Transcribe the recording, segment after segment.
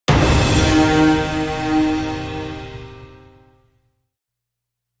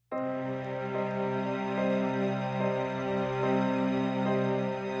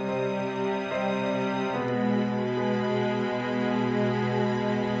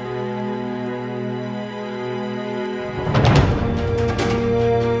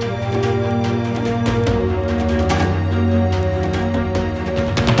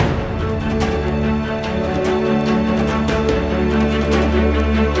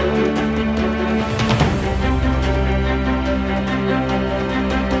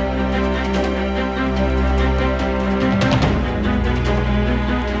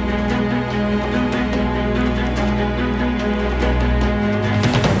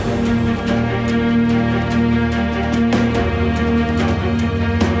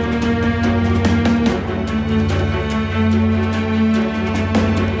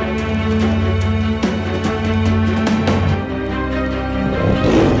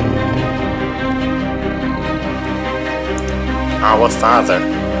Our Father,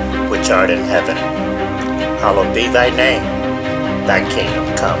 which art in heaven, hallowed be thy name. Thy kingdom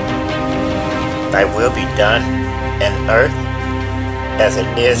come. Thy will be done in earth as it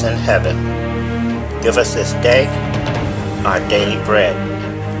is in heaven. Give us this day our daily bread,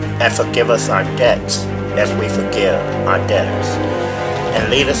 and forgive us our debts as we forgive our debtors. And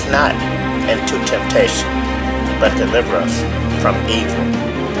lead us not into temptation, but deliver us from evil.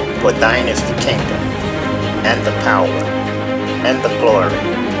 For thine is the kingdom, and the power, and the glory,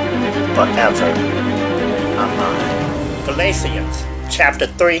 forever. Amen. Galatians chapter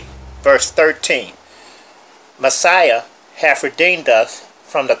 3, verse 13. Messiah hath redeemed us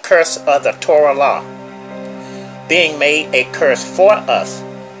from the curse of the Torah law, being made a curse for us.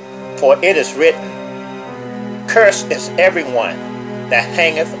 For it is written, Cursed is everyone that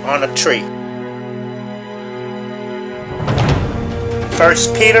hangeth on a tree. 1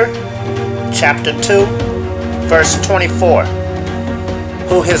 Peter chapter 2, verse 24.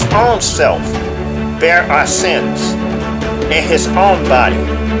 Who his own self bare our sins in his own body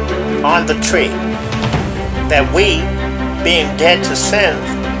on the tree, that we, being dead to sin,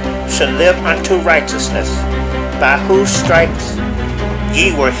 should live unto righteousness, by whose stripes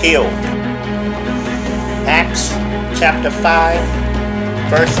ye were healed. Acts chapter 5,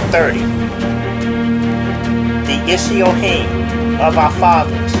 verse 30. The Elohim of our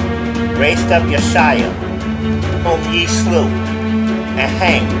fathers raised up Yashaya, whom ye slew, and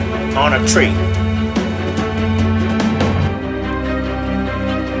hanged on a tree.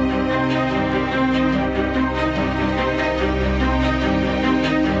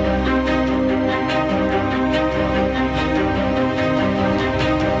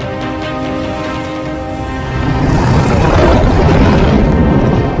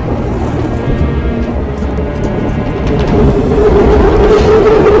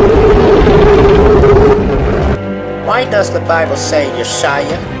 Why does the Bible say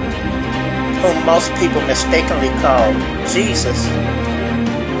Yashaya, whom most people mistakenly call Jesus?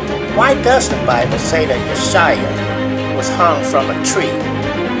 Why does the Bible say that Yashaya was hung from a tree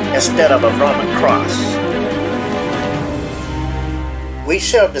instead of a Roman cross? We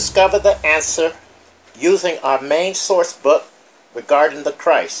shall discover the answer using our main source book regarding the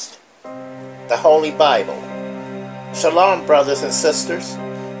Christ, the Holy Bible. Shalom, brothers and sisters,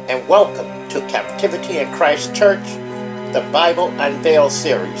 and welcome to Captivity in Christ Church, the Bible Unveiled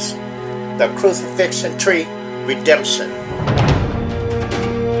series, the Crucifixion Tree Redemption.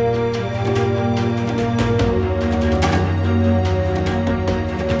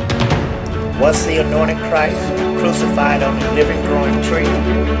 Was the anointed Christ crucified on a living, growing tree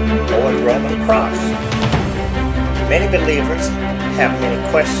or a Roman cross? Many believers have many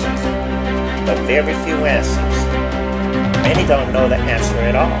questions, but very few answers. Many don't know the answer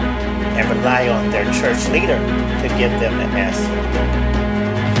at all and rely on their church leader to give them the answer.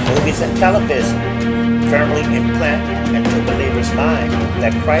 Movies and television firmly implant into believers' mind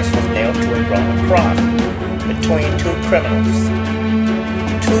that Christ was nailed to a Roman cross between two criminals,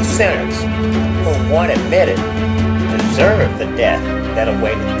 two sinners whom one admitted deserved the death that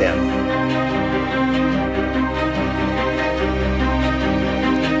awaited them.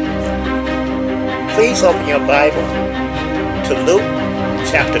 Please open your Bible to Luke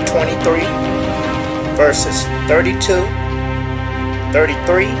chapter 23, verses 32,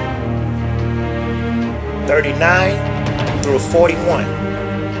 33, 39 through 41,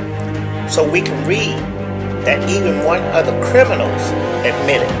 so we can read that even one of the criminals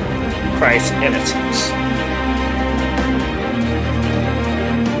admitted Christ's innocence.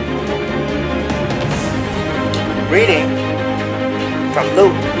 Reading from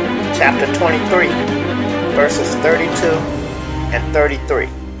Luke chapter 23, verses 32 and 33.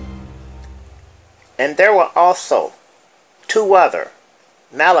 And there were also two other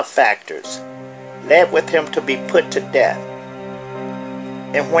malefactors led with him to be put to death.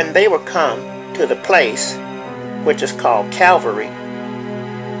 And when they were come to the place which is called Calvary,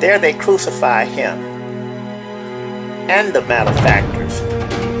 there they crucified him and the malefactors,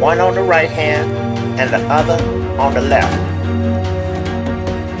 one on the right hand and the other on the left.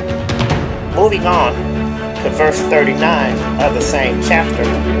 Moving on to verse 39 of the same chapter.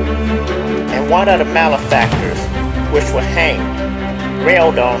 And one of the malefactors which were hanged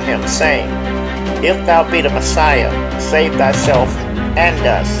railed on him, saying, If thou be the Messiah, save thyself and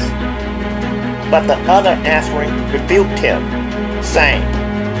us. But the other answering rebuked him, saying,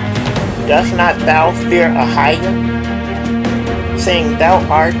 Dost not thou fear Yashaya, seeing thou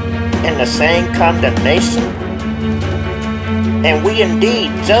art in the same condemnation? And we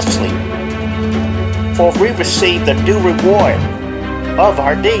indeed justly, for we receive the due reward of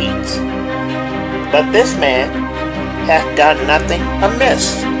our deeds. But this man hath done nothing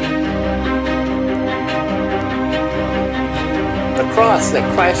amiss. The cross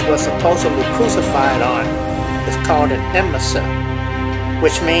that Christ was supposedly crucified on is called an emissary,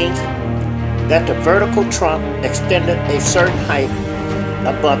 which means that the vertical trunk extended a certain height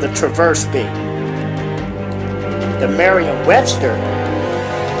above the transverse beam. The Merriam-Webster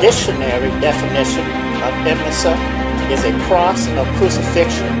dictionary definition of emissary is a cross of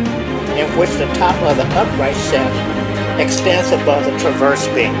crucifixion in which the top of the upright shaft extends above the transverse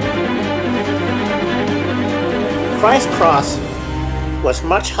beam. Christ's cross was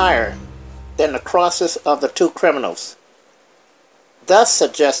much higher than the crosses of the two criminals, thus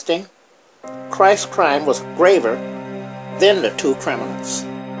suggesting Christ's crime was graver than the two criminals.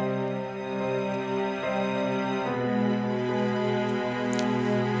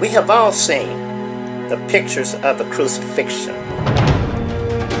 We have all seen the pictures of the crucifixion.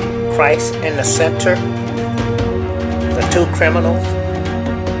 Christ in the center, the two criminals,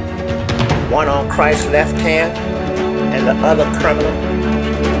 one on Christ's left hand and the other criminal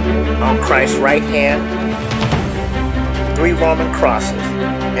on Christ's right hand, 3 Roman crosses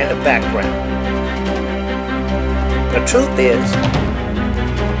in the background. The truth is,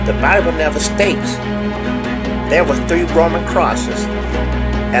 the Bible never states there were 3 Roman crosses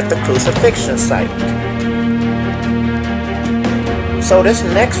at the crucifixion site. So this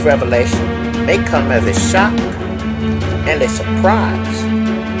next revelation may come as a shock and a surprise.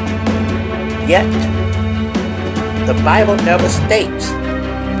 Yet, the Bible never states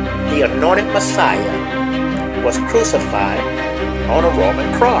the anointed Messiah was crucified on a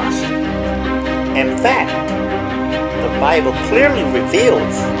Roman cross. In fact, the Bible clearly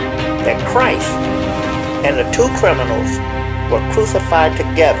reveals that Christ and the 2 criminals were crucified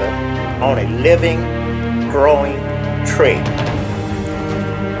together on a living, growing tree.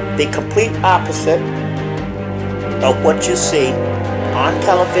 The complete opposite of what you see on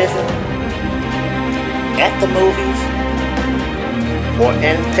television, at the movies, or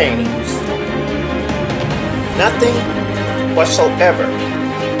in paintings. Nothing whatsoever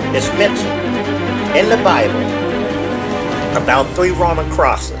is mentioned in the Bible about 3 Roman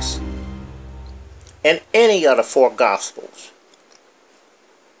crosses in any of the 4 Gospels.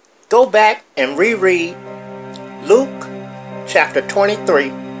 Go back and reread Luke chapter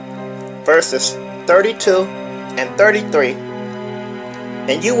 23, verses 32 and 33,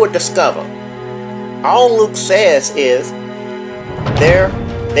 and you will discover all Luke says is, there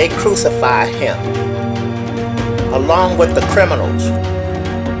they crucify him, along with the criminals,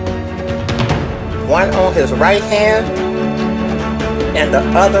 one on his right hand and the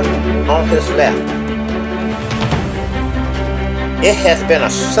other on his left. It has been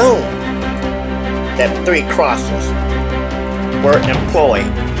assumed that 3 crosses were employed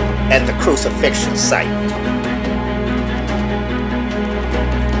at the crucifixion site.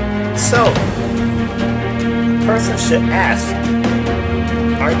 So, a person should ask,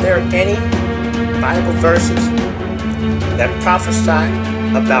 are there any Bible verses that prophesy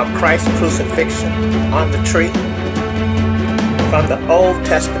about Christ's crucifixion on the tree from the Old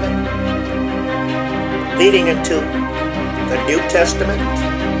Testament leading into the New Testament?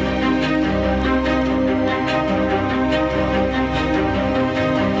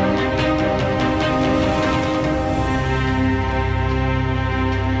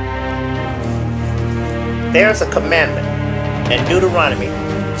 There's a commandment in Deuteronomy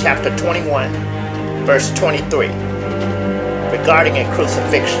chapter 21, verse 23, regarding a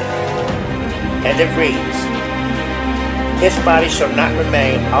crucifixion, and it reads, his body shall not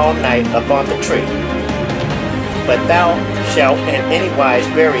remain all night upon the tree, but thou shalt in any wise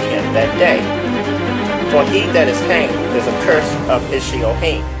bury him that day. For he that is hanged is a curse of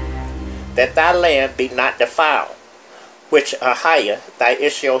Yashaya, that thy land be not defiled, which Yashaya thy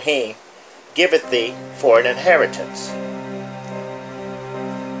Yashaya giveth thee for an inheritance.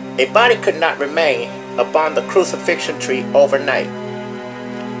 A body could not remain upon the crucifixion tree overnight,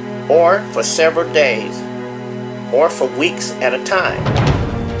 or for several days, or for weeks at a time.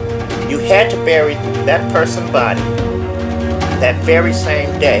 You had to bury that person's body that very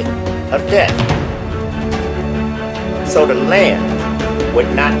same day of death, so the land would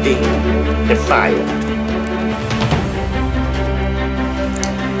not be defiled.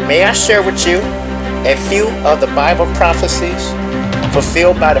 May I share with you a few of the Bible prophecies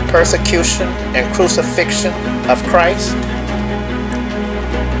fulfilled by the persecution and crucifixion of Christ?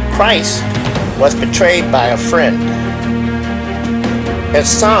 Christ was betrayed by a friend. In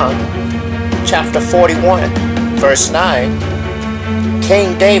Psalm chapter 41, verse 9,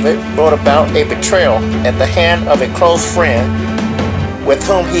 King David wrote about a betrayal at the hand of a close friend with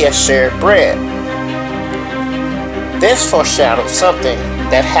whom he had shared bread. This foreshadowed something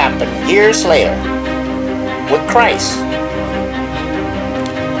that happened years later with Christ.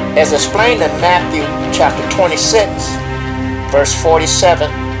 As explained in Matthew chapter 26, verse 47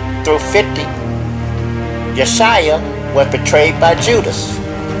 through 50, Yashaya was betrayed by Judas,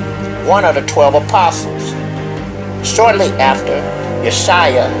 one of the 12 apostles. Shortly after,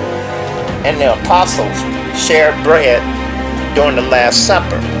 Yashaya and the apostles shared bread during the Last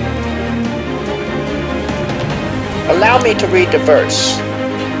Supper. Allow me to read the verse.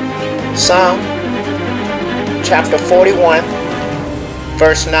 Psalm chapter 41,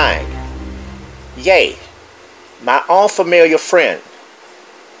 verse 9. Yea, my own familiar friend,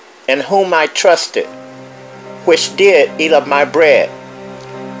 in whom I trusted, which did eat of my bread,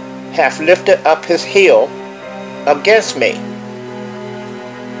 hath lifted up his heel against me.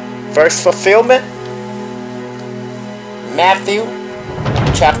 Verse fulfillment, Matthew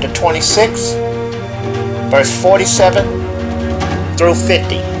chapter 26, verse 47 through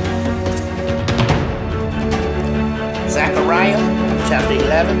 50. Zechariah chapter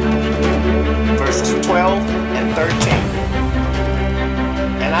 11, verses 12 and 13.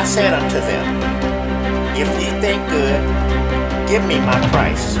 And I said unto them, if ye think good, give me my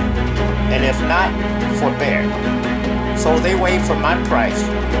price, and if not, forbear. So they weighed for my price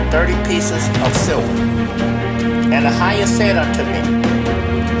 30 pieces of silver. And the highest said unto me,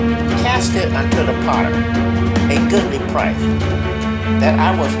 cast it unto the potter, a goodly price, that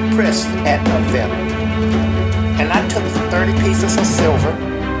I was pressed at of them. And I took the 30 pieces of silver,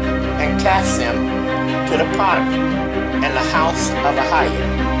 and cast them to the potter, and the house of Yashaya.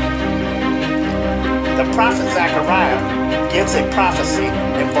 The prophet Zechariah gives a prophecy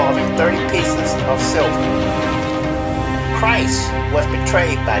involving 30 pieces of silver. Christ was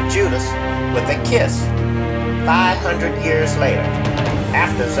betrayed by Judas with a kiss 500 years later,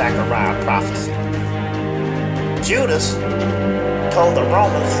 after Zechariah's prophecy. Judas told the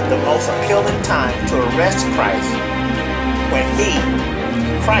Romans the most appealing time to arrest Christ when he,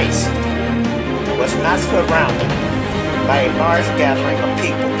 Christ, was not surrounded by a large gathering of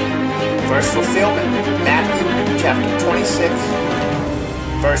people. Verse fulfillment, Matthew chapter 26,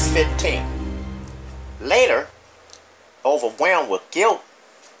 verse 15. Later, overwhelmed with guilt,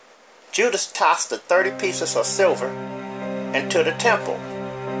 Judas tossed the 30 pieces of silver into the temple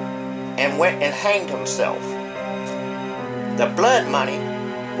and went and hanged himself. The blood money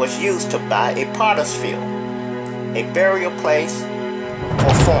was used to buy a potter's field, a burial place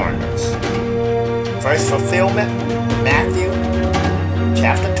for foreigners. Verse fulfillment, Matthew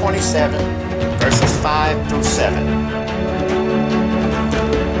chapter 27, verses 5 through 7.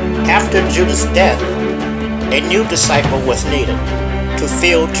 After Judas' death, a new disciple was needed to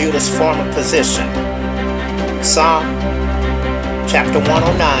fill Judas' former position. Psalm chapter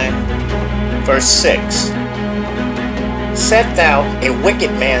 109, verse 6. Set thou a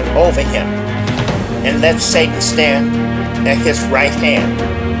wicked man over him, and let Satan stand at his right hand.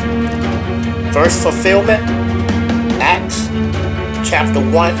 Verse fulfillment, Acts chapter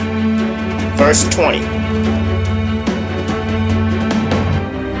 1, verse 20.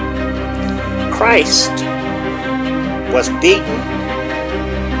 Christ was beaten,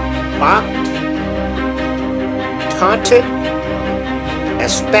 mocked, taunted, and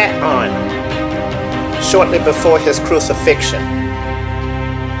spat on shortly before his crucifixion.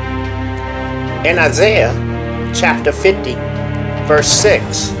 In Isaiah chapter 50, verse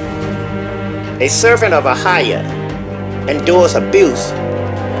 6, a servant of Yashaya endures abuse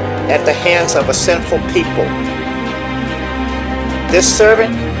at the hands of a sinful people. This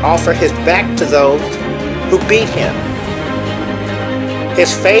servant offered his back to those who beat him,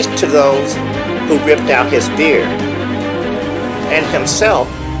 his face to those who ripped out his beard, and himself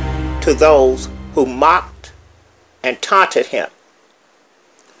to those who mocked and taunted him.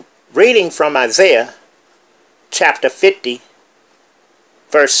 Reading from Isaiah chapter 50,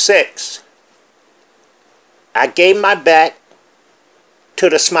 verse 6, I gave my back to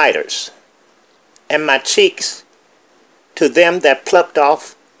the smiters, and my cheeks to them that plucked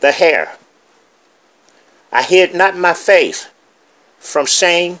off the hair. I hid not my face from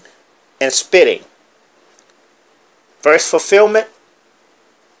shame and spitting. Verse fulfillment,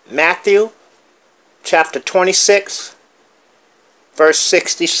 Matthew chapter 26, verse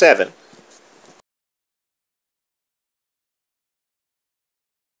 67.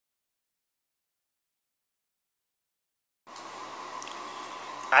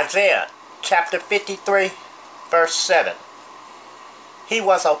 Isaiah chapter 53, verse 7. He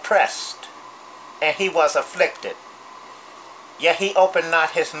was oppressed, and he was afflicted, yet he opened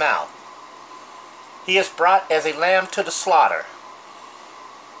not his mouth. He is brought as a lamb to the slaughter,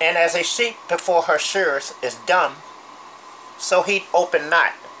 and as a sheep before her shearers is dumb, so he opened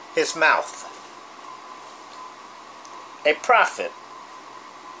not his mouth. A prophet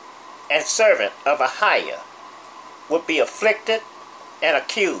and servant of Yashaya would be afflicted and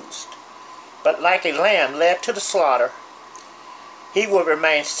accused, but like a lamb led to the slaughter, he would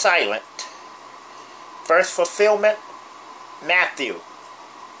remain silent. First fulfillment, Matthew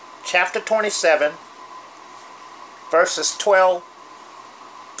chapter 27, verses 12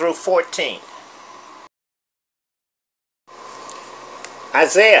 through 14.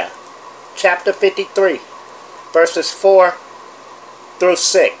 Isaiah chapter 53, verses 4 through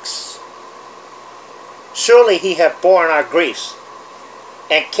 6. Surely he hath borne our griefs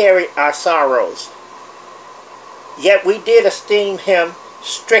and carried our sorrows. Yet we did esteem him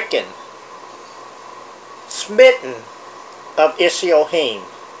stricken, smitten of Ishiohim,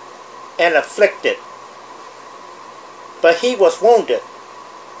 and afflicted. But he was wounded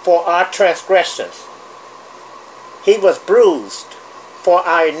for our transgressions. He was bruised for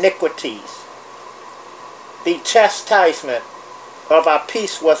our iniquities. The chastisement of our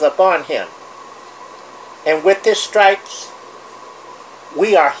peace was upon him, and with his stripes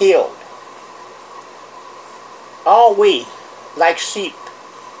we are healed. All we, like sheep,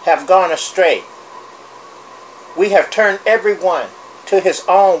 have gone astray. We have turned every one to his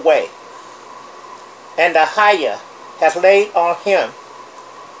own way, and Yashaya hath laid on him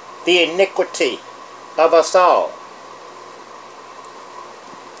the iniquity of us all.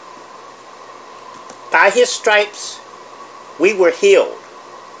 By his stripes we were healed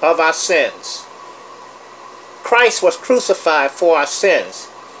of our sins. Christ was crucified for our sins,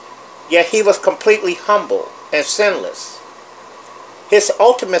 yet he was completely humble and sinless. His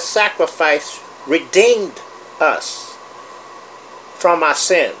ultimate sacrifice redeemed us from our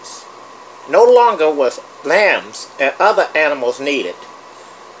sins. No longer was lambs and other animals needed.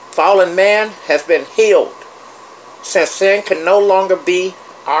 Fallen man has been healed, since sin can no longer be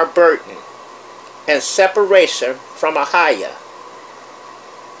our burden and separation from Yashaya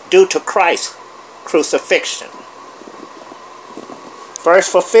due to Christ's crucifixion.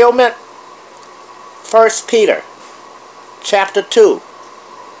 First fulfillment, 1 Peter chapter 2,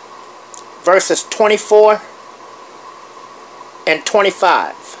 verses 24 and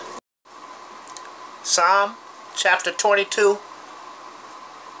 25. Psalm chapter 22.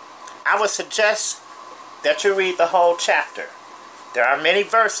 I would suggest that you read the whole chapter. There are many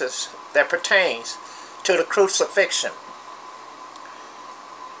verses that pertains to the crucifixion.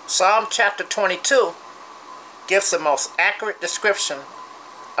 Psalm chapter 22 gives the most accurate description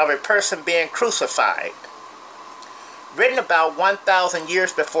of a person being crucified. Written about 1,000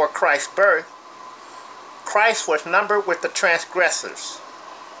 years before Christ's birth, Christ was numbered with the transgressors.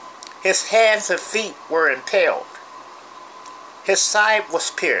 His hands and feet were impaled. His side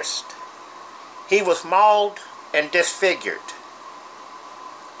was pierced. He was mauled and disfigured.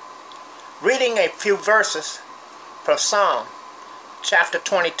 Reading a few verses from Psalm chapter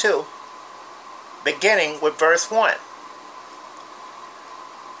 22, beginning with verse 1.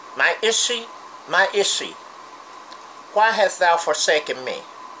 My Ishi, why hast thou forsaken me?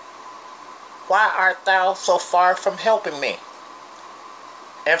 Why art thou so far from helping me,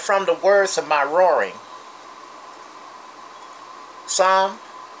 and from the words of my roaring? Psalm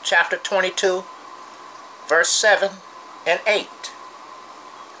chapter 22, verse 7 and 8.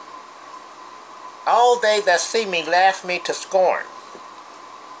 All they that see me laugh me to scorn.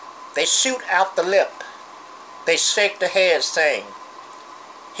 They shoot out the lip. They shake the head, saying,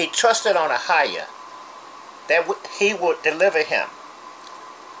 He trusted on Yashaya, that he would deliver him.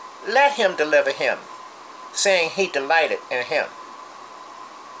 Let him deliver him, saying he delighted in him.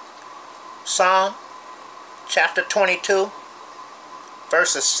 Psalm chapter 22,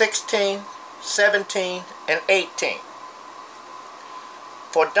 verses 16, 17, and 18.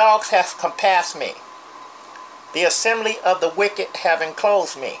 For dogs have compassed me. The assembly of the wicked have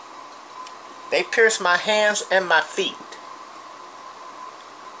enclosed me. They pierce my hands and my feet.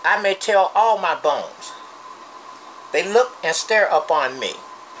 I may tell all my bones. They look and stare upon me.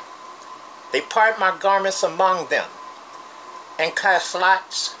 They part my garments among them, and cast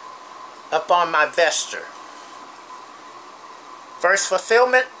lots upon my vesture. Verse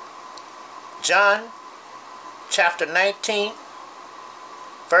fulfillment, John chapter 19,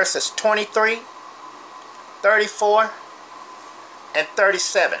 verses 23, 34, and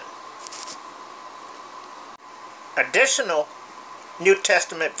 37. Additional New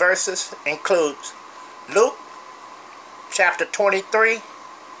Testament verses include Luke chapter 23,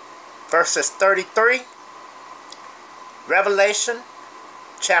 verses 33, Revelation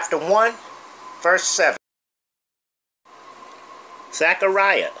chapter 1, verse 7.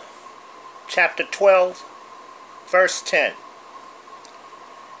 Zechariah chapter 12, verse 10.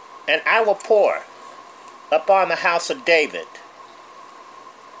 And I will pour upon the house of David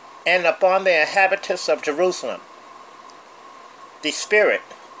and upon the inhabitants of Jerusalem the spirit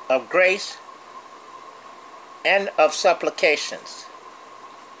of grace and of supplications.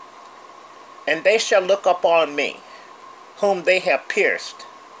 And they shall look upon me, whom they have pierced,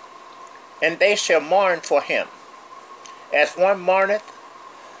 and they shall mourn for him, as one mourneth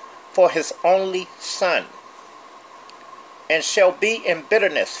for his only son, and shall be in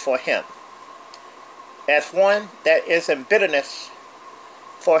bitterness for him, as one that is in bitterness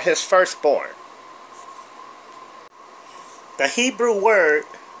for his firstborn. The Hebrew word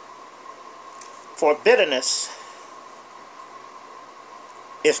for bitterness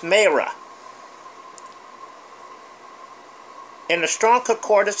is merah. In the Strong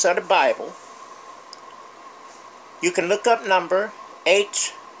Concordance of the Bible, you can look up number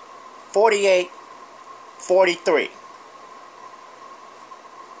H4843.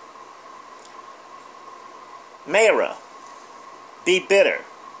 Merah, be bitter,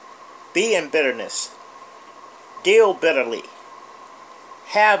 be in bitterness, deal bitterly,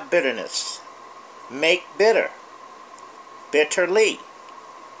 have bitterness, make bitter, bitterly,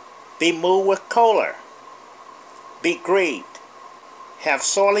 be moved with choler, be grieved, have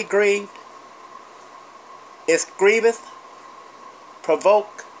sorely grieved, is grieveth,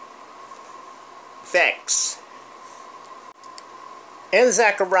 provoke, vex. In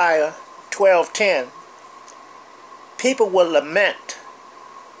Zechariah 12:10, people will lament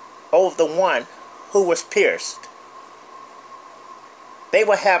over the one who was pierced. They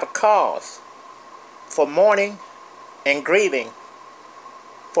will have a cause for mourning and grieving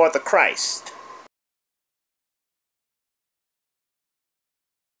for the Christ.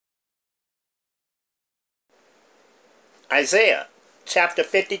 Isaiah chapter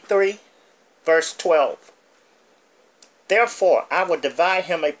 53, verse 12. Therefore I will divide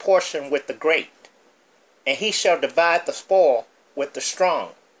him a portion with the great, and he shall divide the spoil with the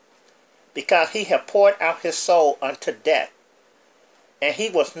strong, because he hath poured out his soul unto death, and he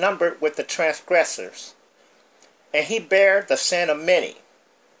was numbered with the transgressors, and he bare the sin of many,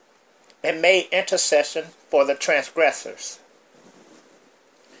 and made intercession for the transgressors.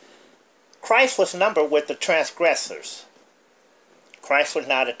 Christ was numbered with the transgressors. Christ was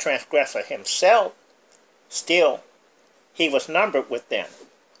not a transgressor himself. Still, he was numbered with them.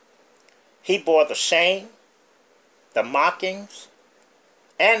 He bore the shame, the mockings,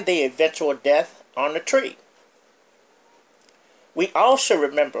 and the eventual death on the tree. We also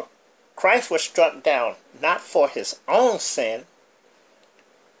remember Christ was struck down not for his own sin,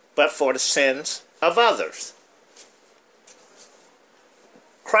 but for the sins of others.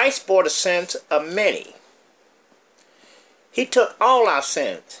 Christ bore the sins of many. He took all our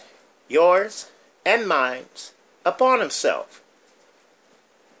sins, yours and mine, upon himself.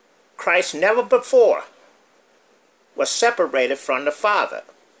 Christ never before was separated from the Father.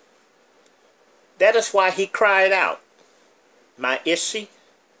 That is why he cried out, my Ishi,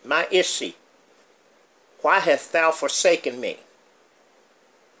 why hast thou forsaken me?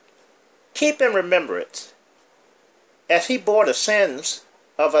 Keep in remembrance, as he bore the sins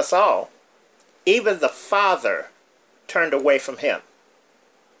of us all, even the Father turned away from him.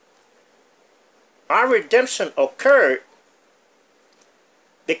 Our redemption occurred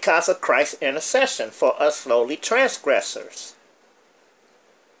because of Christ's intercession for us lowly transgressors.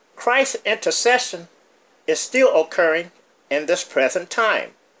 Christ's intercession is still occurring in this present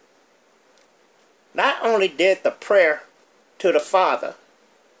time. Not only did the prayer to the Father,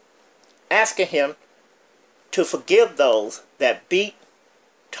 asking him to forgive those that beat,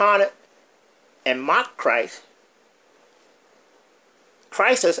 taunted, and mocked Christ,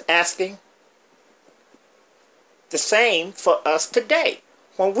 Christ is asking the same for us today.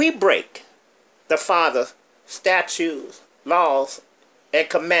 When we break the Father's statutes, laws, and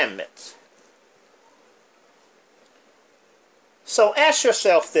commandments. So ask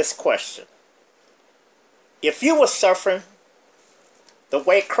yourself this question. If you were suffering the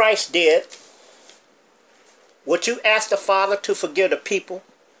way Christ did, would you ask the Father to forgive the people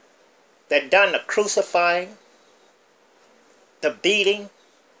that done the crucifying, the beating,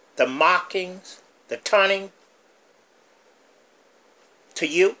 the mockings, the taunting to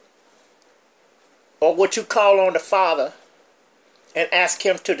you? Or would you call on the Father and ask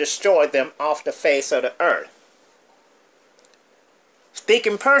him to destroy them off the face of the earth?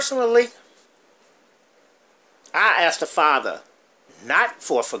 Speaking personally, I ask the Father not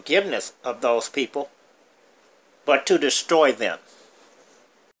for forgiveness of those people, but to destroy them.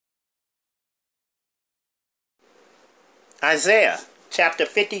 Isaiah chapter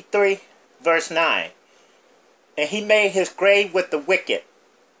 53, verse 9. And he made his grave with the wicked,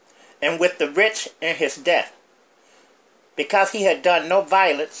 and with the rich in his death, because he had done no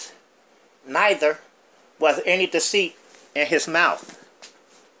violence, neither was any deceit in his mouth.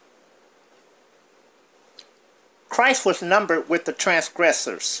 Christ was numbered with the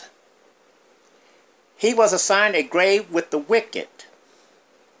transgressors. He was assigned a grave with the wicked.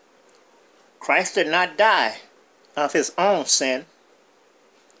 Christ did not die of his own sin,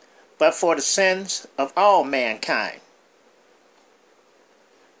 but for the sins of all mankind.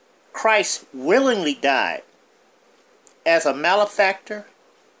 Christ willingly died as a malefactor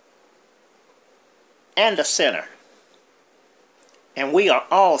and a sinner, and we are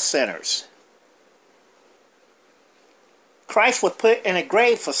all sinners. Christ was put in a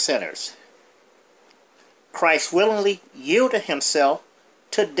grave for sinners. Christ willingly yielded himself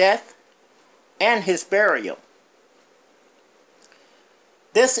to death and his burial.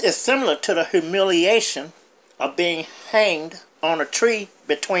 This is similar to the humiliation of being hanged on a tree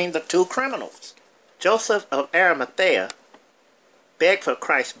between the two criminals. Joseph of Arimathea begged for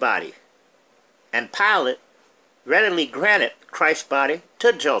Christ's body, and Pilate readily granted Christ's body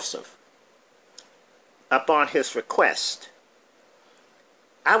to Joseph upon his request.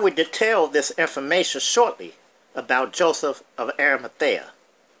 I will detail this information shortly about Joseph of Arimathea.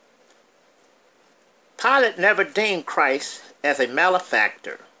 Pilate never deemed Christ as a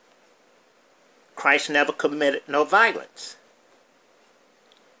malefactor. Christ never committed no violence.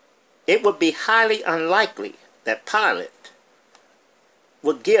 It would be highly unlikely that Pilate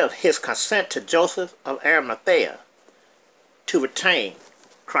would give his consent to Joseph of Arimathea to retain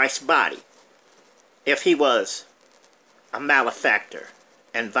Christ's body if he was a malefactor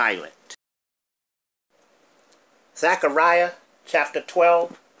and violent. Zechariah chapter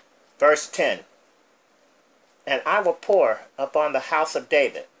 12, verse 10. And I will pour upon the house of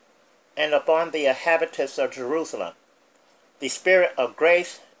David and upon the inhabitants of Jerusalem the spirit of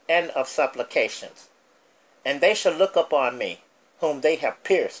grace and of supplications. And they shall look upon me, whom they have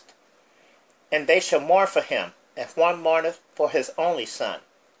pierced, and they shall mourn for him as one mourneth for his only son,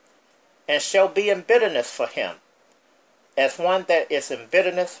 and shall be in bitterness for him, as one that is in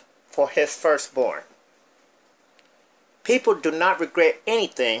bitterness for his firstborn. People do not regret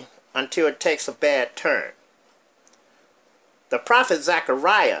anything until it takes a bad turn. The prophet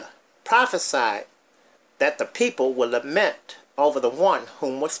Zechariah prophesied that the people will lament over the one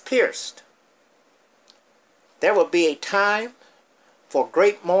whom was pierced. There will be a time for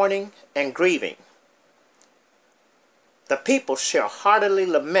great mourning and grieving. The people shall heartily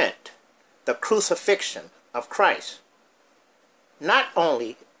lament the crucifixion of Christ, not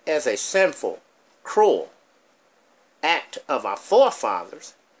only as a sinful, cruel act of our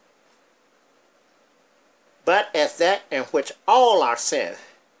forefathers, but as that in which all our sin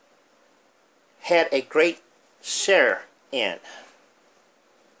had a great share in.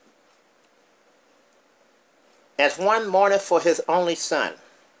 As one mourneth for his only son.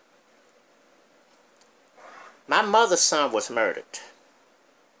 My mother's son was murdered,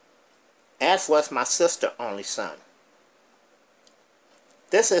 as was my sister's only son.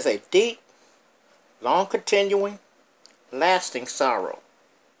 This is a deep, long-continuing, lasting sorrow.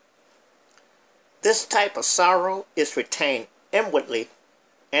 This type of sorrow is retained inwardly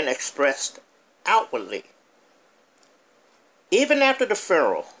and expressed outwardly. Even after the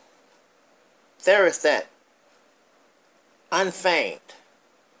funeral, there is that unfeigned,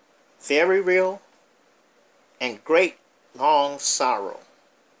 very real, and great long sorrow.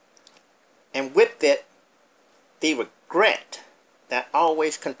 And with it, the regret that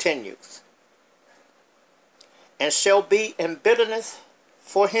always continues, and shall be in bitterness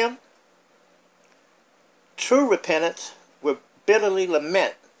for him. True repentance will bitterly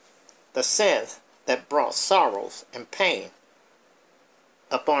lament the sins that brought sorrows and pain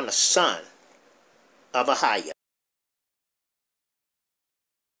upon the son of Yashaya.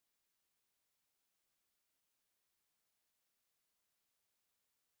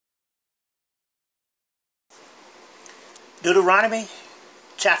 Deuteronomy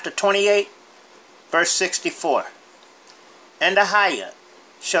chapter 28, verse 64. And Yashaya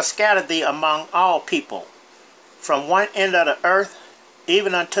shall scatter thee among all people, from one end of the earth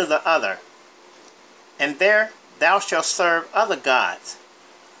even unto the other. And there thou shalt serve other gods,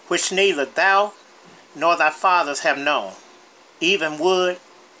 which neither thou nor thy fathers have known, even wood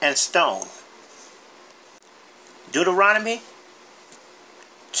and stone. Deuteronomy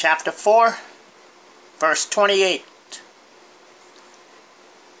chapter 4, verse 28.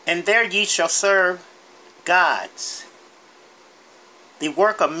 And there ye shall serve gods, the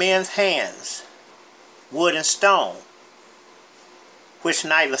work of men's hands, wood and stone, which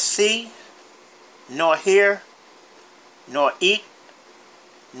neither see, nor hear, nor eat,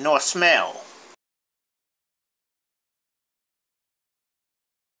 nor smell.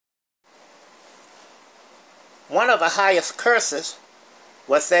 One of the highest curses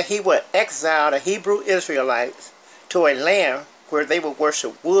was that he would exile the Hebrew Israelites to a land where they would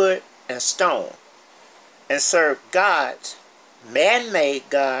worship wood and stone and serve gods, man-made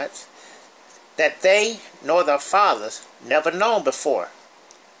gods, that they nor their fathers never known before,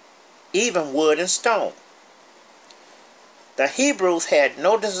 even wood and stone. The Hebrews had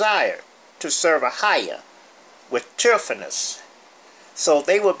no desire to serve Yashaya with cheerfulness, so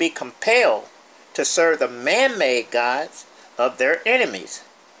they would be compelled to serve the man-made gods of their enemies.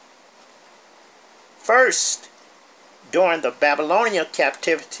 First, during the Babylonian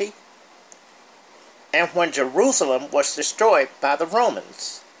captivity, and when Jerusalem was destroyed by the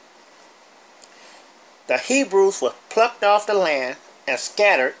Romans. The Hebrews were plucked off the land and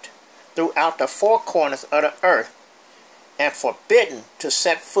scattered throughout the four corners of the earth and forbidden to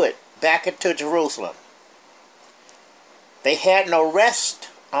set foot back into Jerusalem. They had no rest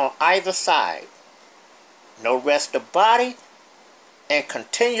on either side, no rest of body, and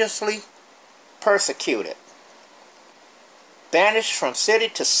continuously persecuted, banished from city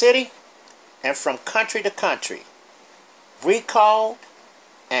to city and from country to country, recalled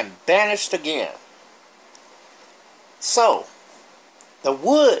and banished again. So, the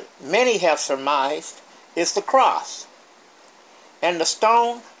wood many have surmised is the cross, and the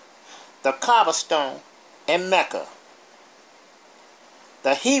stone, the cobblestone in Mecca.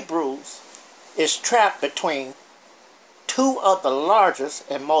 The Hebrews is trapped between two of the largest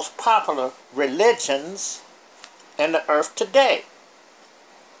and most popular religions in the earth today: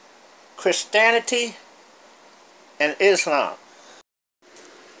 Christianity and Islam.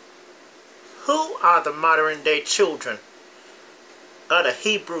 Who are the modern day children of the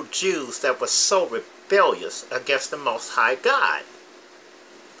Hebrew Jews that were so rebellious against the Most High God?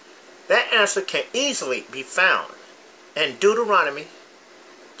 That answer can easily be found in Deuteronomy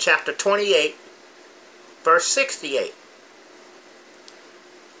chapter 28, verse 68.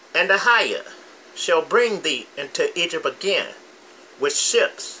 And Yashaya shall bring thee into Egypt again with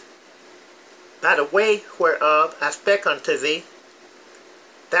ships, by the way whereof I spake unto thee.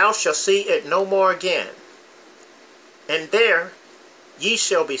 Thou shalt see it no more again. And there ye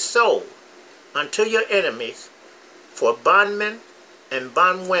shall be sold unto your enemies for bondmen and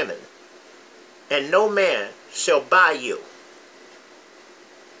bondwomen, and no man shall buy you.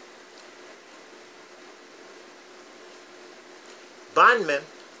 Bondmen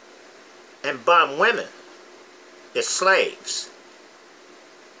and bondwomen is slaves.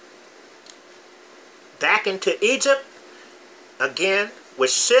 Back into Egypt again with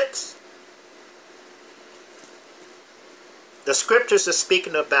ships. The scriptures are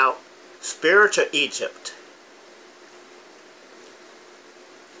speaking about spiritual Egypt.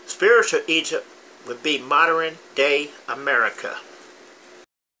 Spiritual Egypt would be modern day America.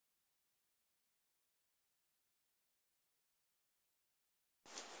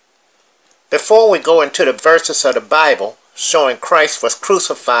 Before we go into the verses of the Bible showing Christ was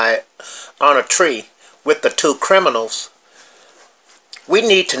crucified on a tree with the two criminals, we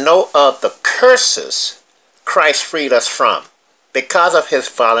need to know of the curses Christ freed us from because of his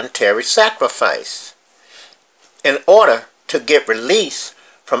voluntary sacrifice, in order to get release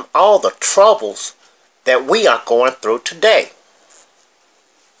from all the troubles that we are going through today.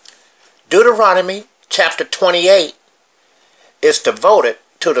 Deuteronomy chapter 28 is devoted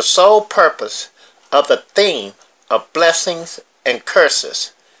to the sole purpose of the theme of blessings and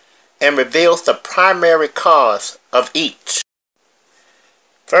curses, and reveals the primary cause of each.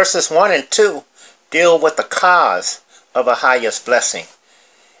 Verses 1 and 2 deal with the cause of Yahaya's blessing.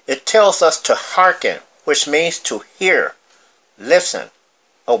 It tells us to hearken, which means to hear, listen,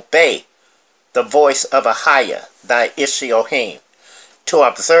 obey the voice of Yashaya, thy Elohim, to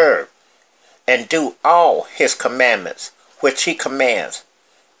observe and do all his commandments, which he commands.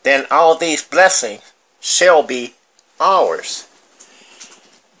 Then all these blessings shall be ours.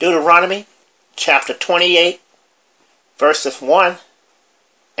 Deuteronomy chapter 28, verses 1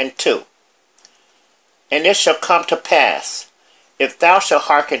 and 2. And it shall come to pass, if thou shalt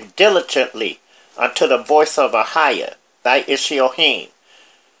hearken diligently unto the voice of Yashaya, thy Elohim,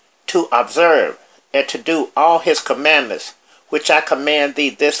 to observe and to do all his commandments, which I command thee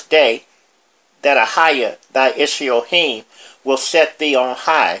this day, that Yashaya, thy Elohim, will set thee on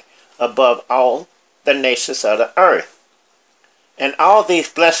high above all the nations of the earth. And all these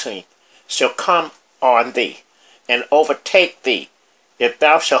blessings shall come on thee, and overtake thee, if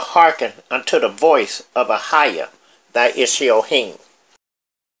thou shalt hearken unto the voice of Yashaya, thy Elohim.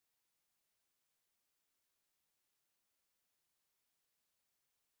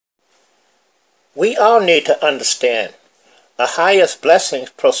 We all need to understand Yahaya's blessings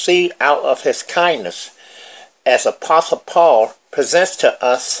proceed out of his kindness, as Apostle Paul presents to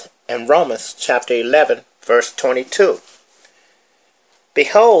us in Romans chapter 11, verse 22.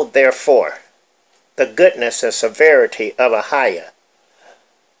 Behold, therefore, the goodness and severity of Yahaya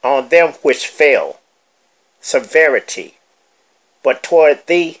on them which fail, severity, but toward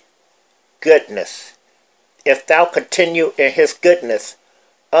thee goodness, if thou continue in his goodness,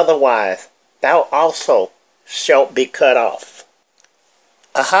 otherwise thou also shalt be cut off.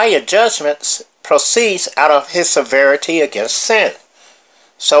 Yahaya judgments proceeds out of his severity against sin.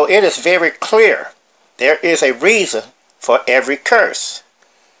 So it is very clear there is a reason for every curse.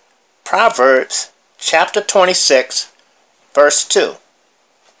 Proverbs chapter 26, verse 2.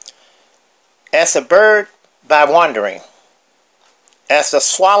 As the bird by wandering, as the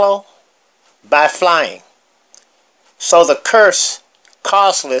swallow by flying, so the curse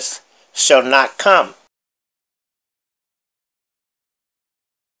causeless shall not come.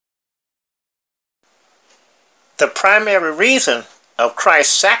 The primary reason of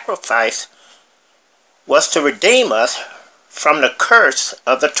Christ's sacrifice was to redeem us from the curse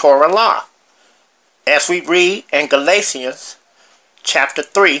of the Torah law, as we read in Galatians chapter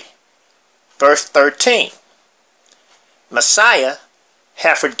 3, verse 13. Messiah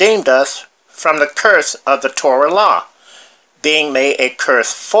hath redeemed us from the curse of the Torah law, being made a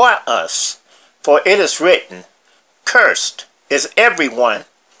curse for us. For it is written, Cursed is everyone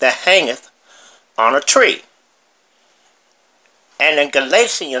that hangeth on a tree. And in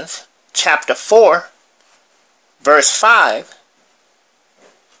Galatians chapter 4, verse 5,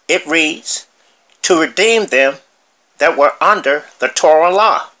 it reads, To redeem them that were under the Torah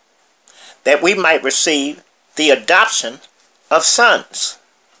law, that we might receive the adoption of sons.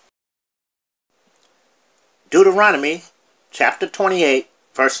 Deuteronomy chapter 28,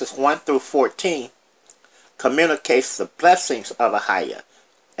 verses 1 through 14, communicates the blessings of Yahaya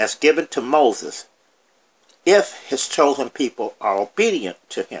as given to Moses if his chosen people are obedient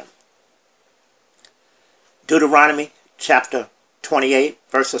to him. Deuteronomy chapter 28,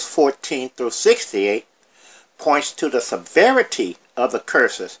 verses 14 through 68, points to the severity of the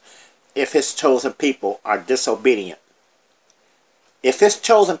curses if his chosen people are disobedient. If his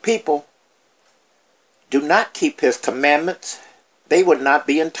chosen people do not keep his commandments, they would not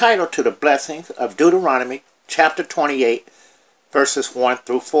be entitled to the blessings of Deuteronomy chapter 28, verses 1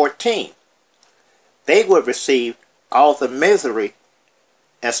 through 14. They would receive all the misery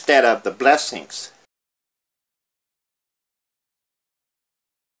instead of the blessings.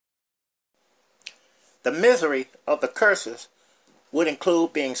 The misery of the curses would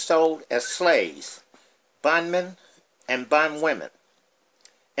include being sold as slaves, bondmen, and bondwomen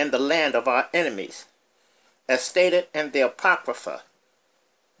in the land of our enemies, as stated in the Apocrypha,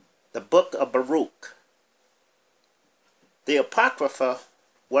 the book of Baruch. The Apocrypha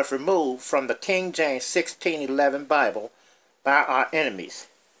was removed from the King James 1611 Bible by our enemies.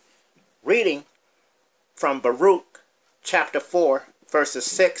 Reading from Baruch chapter 4, verses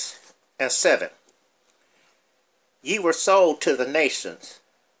 6 and 7. Ye were sold to the nations,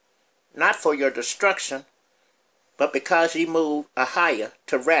 not for your destruction, but because ye moved Yahaya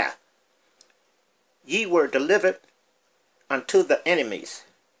to wrath. Ye were delivered unto the enemies,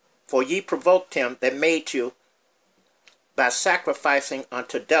 for ye provoked him that made you by sacrificing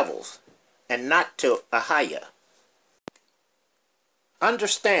unto devils, and not to Yahaya.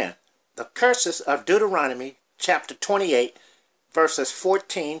 Understand, the curses of Deuteronomy chapter 28, verses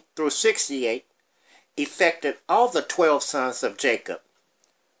 14 through 68, affected all the 12 sons of Jacob,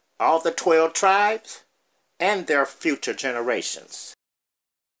 all the 12 tribes, and their future generations.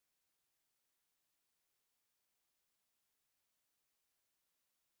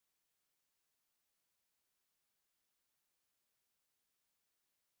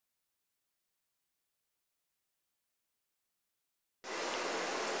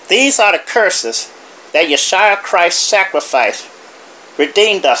 These are the curses that Yashaya Christ's sacrifice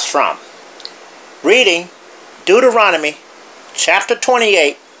redeemed us from. Reading Deuteronomy chapter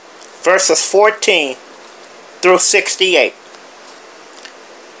 28, verses 14 through 68.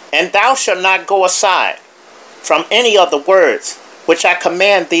 And thou shalt not go aside from any of the words which I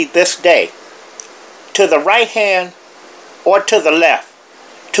command thee this day, to the right hand or to the left,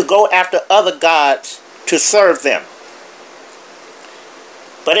 to go after other gods to serve them.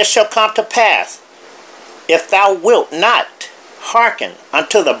 But it shall come to pass, if thou wilt not hearken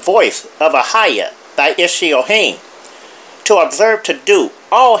unto the voice of Yahaya thy Elohim, to observe to do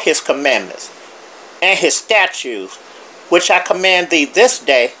all his commandments and his statutes, which I command thee this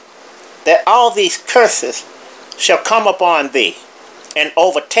day, that all these curses shall come upon thee and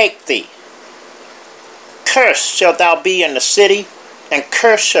overtake thee, Cursed shalt thou be in the city, and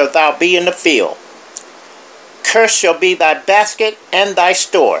cursed shalt thou be in the field. Cursed shall be thy basket and thy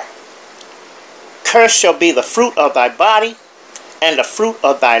store. Cursed shall be the fruit of thy body, and the fruit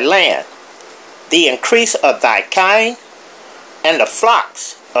of thy land, the increase of thy kind, and the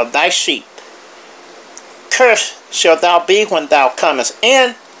flocks of thy sheep. Cursed shalt thou be when thou comest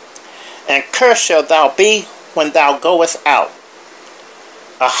in, and cursed shalt thou be when thou goest out.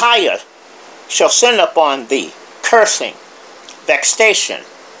 Yashaya shall send upon thee cursing, vexation,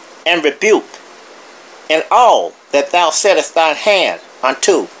 and rebuke, in all that thou settest thine hand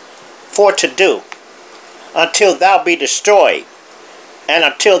unto, for to do, until thou be destroyed, and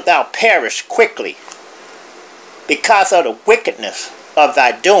until thou perish quickly, because of the wickedness of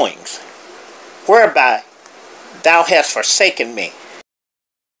thy doings, whereby thou hast forsaken me.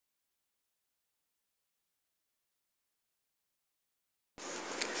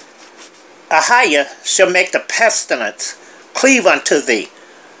 Yashaya shall make the pestilence cleave unto thee,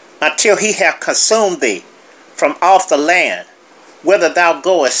 until he have consumed thee from off the land, whither thou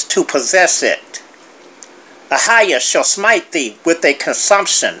goest to possess it. Yashaya shall smite thee with a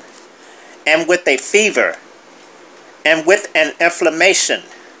consumption, and with a fever, and with an inflammation,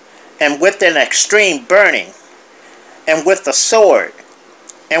 and with an extreme burning, and with the sword,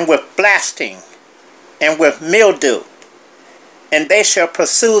 and with blasting, and with mildew, and they shall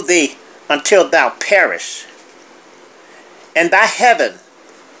pursue thee until thou perish. And thy heaven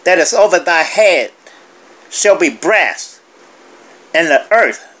that is over thy head shall be brass, and the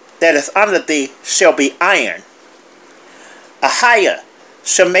earth that is under thee shall be iron. Yashaya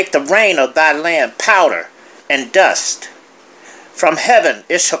shall make the rain of thy land powder and dust. From heaven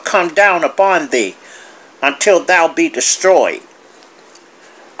it shall come down upon thee until thou be destroyed.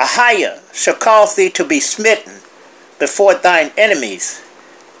 Yashaya shall cause thee to be smitten before thine enemies.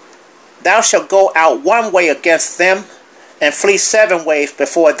 Thou shalt go out one way against them, and flee 7 ways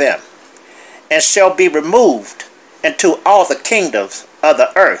before them, and shall be removed into all the kingdoms of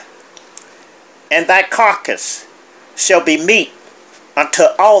the earth. And thy carcass shall be meat unto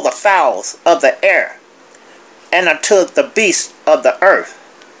all the fowls of the air, and unto the beasts of the earth,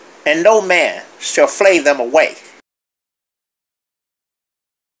 and no man shall flay them away.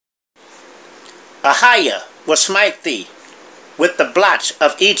 Yashaya will smite thee with the blotch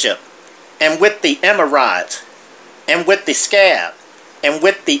of Egypt, and with the emerods, and with the scab, and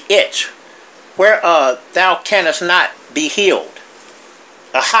with the itch, whereof thou canst not be healed.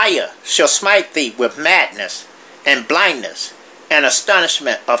 Yashaya shall smite thee with madness, and blindness, and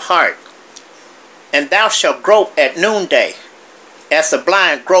astonishment of heart. And thou shalt grope at noonday, as the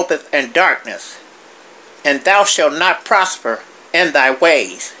blind gropeth in darkness. And thou shalt not prosper in thy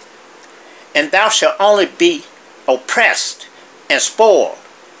ways. And thou shalt only be oppressed and spoiled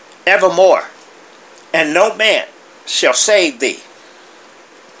evermore, and no man shall save thee.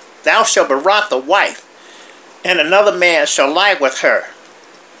 Thou shalt betroth a wife, and another man shall lie with her.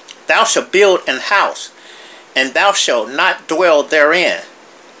 Thou shalt build an house, and thou shalt not dwell therein.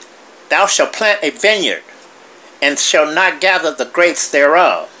 Thou shalt plant a vineyard, and shalt not gather the grapes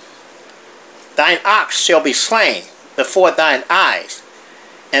thereof. Thine ox shall be slain before thine eyes,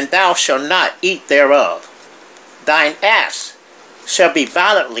 and thou shalt not eat thereof. Thine ass shall be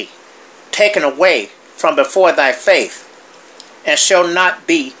violently taken away from before thy face, and shall not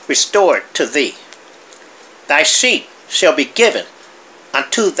be restored to thee. Thy sheep shall be given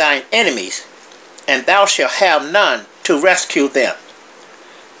unto thine enemies, and thou shalt have none to rescue them.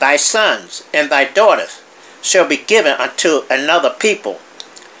 Thy sons and thy daughters shall be given unto another people,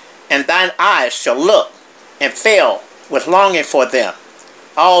 and thine eyes shall look and fail with longing for them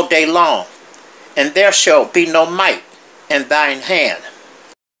all day long, and there shall be no might in thine hand.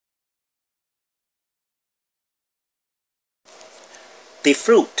 The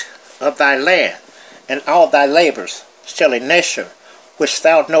fruit of thy land and all thy labors shall a nation which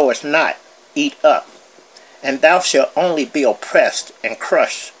thou knowest not eat up, and thou shalt only be oppressed and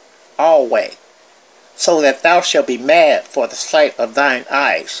crushed alway, so that thou shalt be mad for the sight of thine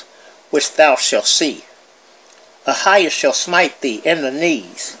eyes, which thou shalt see. Yashaya shall smite thee in the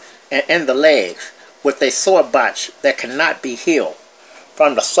knees and in the legs with a sore botch that cannot be healed,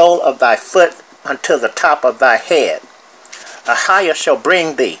 from the sole of thy foot unto the top of thy head. Yashaya shall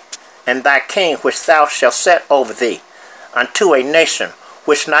bring thee, and thy king which thou shalt set over thee, unto a nation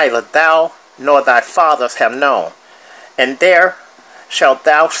which neither thou nor thy fathers have known, and there shalt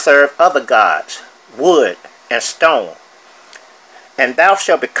thou serve other gods, wood and stone. And thou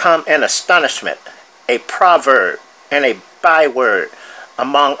shalt become an astonishment, a proverb, and a byword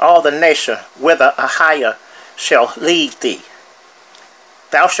among all the nations whither Yashaya shall lead thee.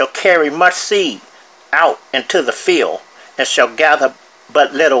 Thou shalt carry much seed out into the field, and shall gather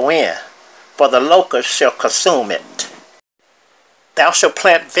but little in, for the locust shall consume it. Thou shalt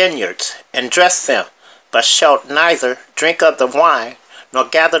plant vineyards, and dress them, but shalt neither drink of the wine, nor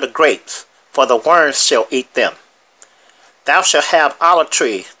gather the grapes, for the worms shall eat them. Thou shalt have olive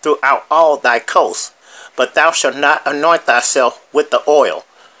trees throughout all thy coasts, but thou shalt not anoint thyself with the oil,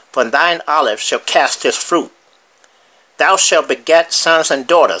 for thine olive shall cast his fruit. Thou shalt beget sons and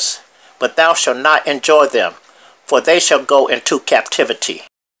daughters, but thou shalt not enjoy them, for they shall go into captivity.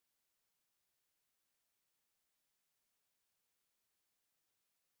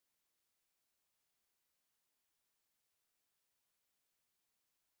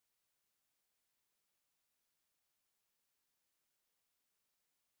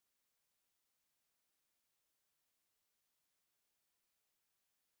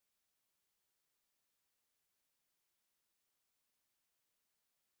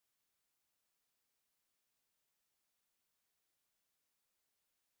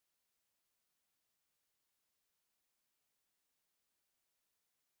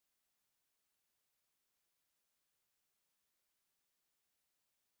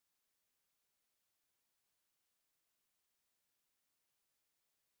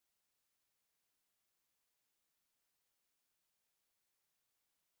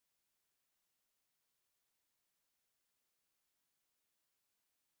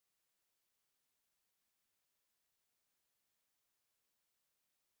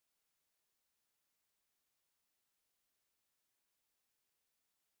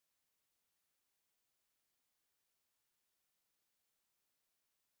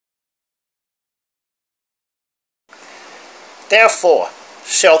 Therefore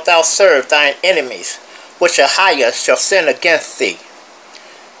shalt thou serve thine enemies, which Yashaya shall send against thee,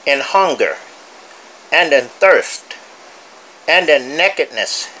 in hunger, and in thirst, and in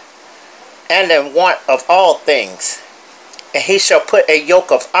nakedness, and in want of all things. And he shall put a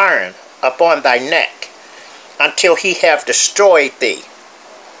yoke of iron upon thy neck, until he have destroyed thee.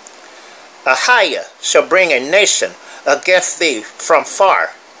 Yashaya shall bring a nation against thee from far,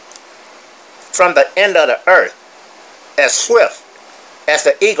 from the end of the earth, as swift as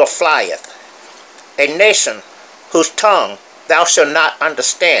the eagle flieth, a nation whose tongue thou shalt not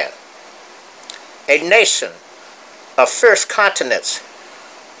understand, a nation of fierce countenance,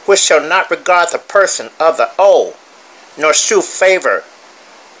 which shall not regard the person of the old, nor shew favor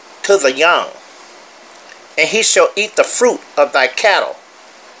to the young. And he shall eat the fruit of thy cattle,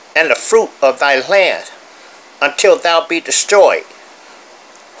 and the fruit of thy land, until thou be destroyed,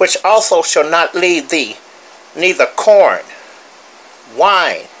 which also shall not leave thee neither corn,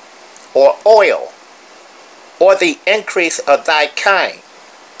 wine, or oil, or the increase of thy kind,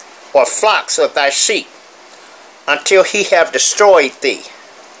 or flocks of thy sheep, until he have destroyed thee.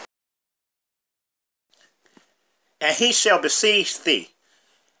 And he shall besiege thee,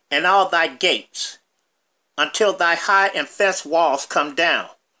 and all thy gates, until thy high and fenced walls come down,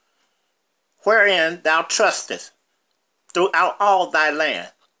 wherein thou trustest, throughout all thy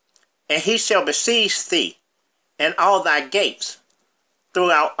land. And he shall besiege thee, and all thy gates,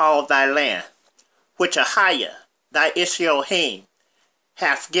 throughout all thy land, which Yashaya thy Elohim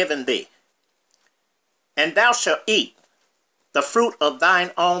hath given thee. And thou shalt eat the fruit of thine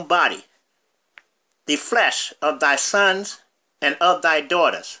own body, the flesh of thy sons and of thy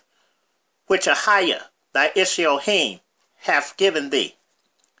daughters, which Yashaya thy Elohim hath given thee,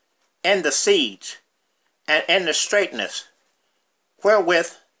 in the siege and in the straitness,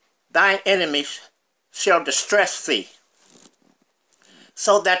 wherewith thine enemies shall distress thee,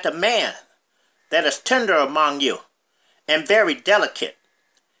 so that the man that is tender among you, and very delicate,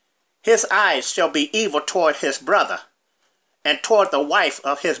 his eyes shall be evil toward his brother, and toward the wife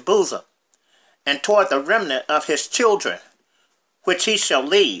of his bosom, and toward the remnant of his children, which he shall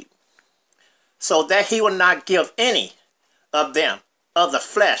lead, so that he will not give any of them of the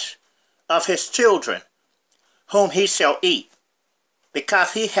flesh of his children, whom he shall eat,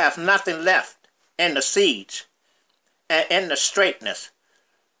 because he hath nothing left in the siege, and in the straitness,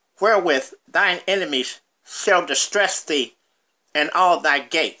 wherewith thine enemies shall distress thee in all thy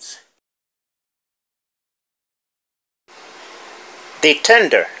gates. The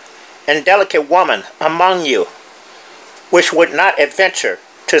tender and delicate woman among you, which would not adventure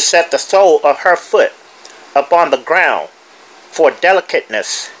to set the sole of her foot upon the ground for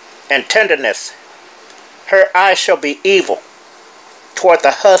delicateness and tenderness, her eyes shall be evil toward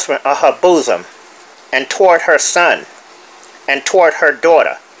the husband of her bosom, and toward her son, and toward her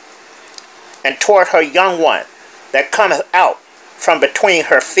daughter, and toward her young one that cometh out from between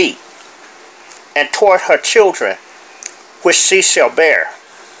her feet, and toward her children which she shall bear.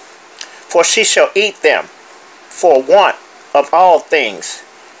 For she shall eat them for want of all things,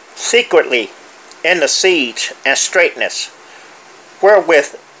 secretly in the siege and straitness,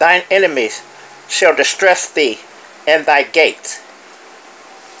 wherewith thine enemies shall distress thee in thy gates.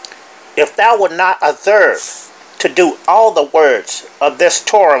 If thou wilt not observe to do all the words of this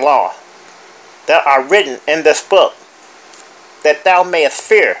Torah law that are written in this book, that thou mayest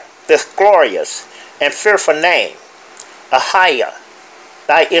fear this glorious and fearful name, Yashaya,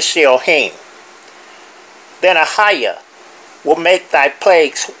 thy Elohim, then Yashaya will make thy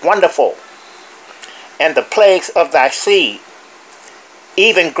plagues wonderful, and the plagues of thy seed,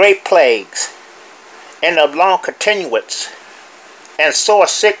 even great plagues, and of long continuance, and sore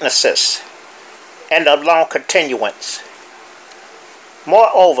sicknesses, and of long continuance.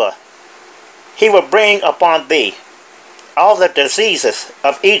 Moreover, he will bring upon thee all the diseases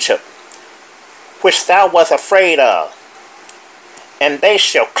of Egypt, which thou wast afraid of, and they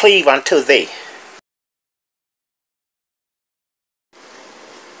shall cleave unto thee.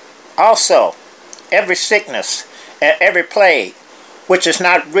 Also, every sickness and every plague which is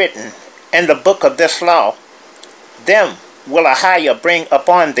not written in the book of this law, them will Yashaya bring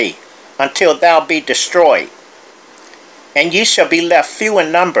upon thee until thou be destroyed. And ye shall be left few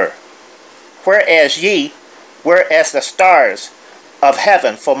in number, whereas ye were as the stars of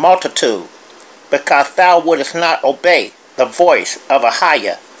heaven for multitude, because thou wouldest not obey the voice of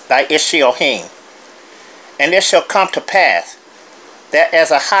Yashaya thy Elohim. And it shall come to pass that as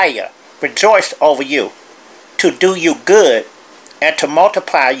Yashaya rejoiced over you to do you good and to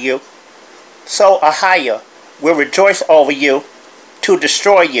multiply you, so Yashaya will rejoice over you to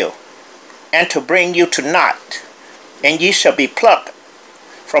destroy you and to bring you to naught, and ye shall be plucked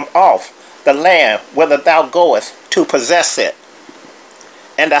from off the land whither thou goest to possess it.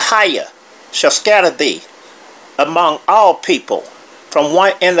 And Yashaya shall scatter thee among all people, from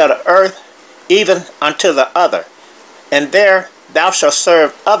one end of the earth even unto the other, and there thou shalt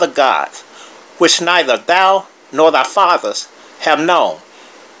serve other gods, which neither thou nor thy fathers have known,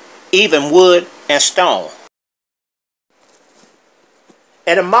 even wood and stone.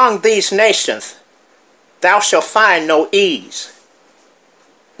 And among these nations thou shalt find no ease,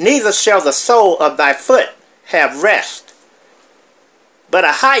 neither shall the sole of thy foot have rest. But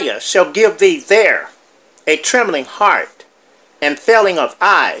Yashaya shall give thee there a trembling heart, and failing of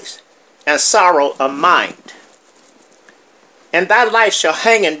eyes, and sorrow of mind. And thy life shall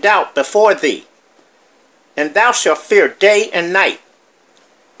hang in doubt before thee, and thou shalt fear day and night,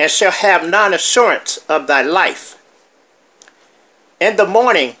 and shalt have none assurance of thy life. In the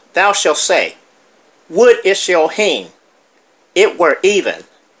morning thou shalt say, Would Elohim, it were even.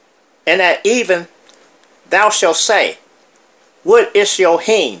 And at even thou shalt say, Would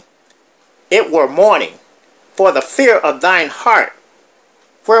Elohim, it were morning. For the fear of thine heart,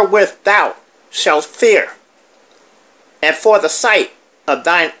 wherewith thou shalt fear, and for the sight of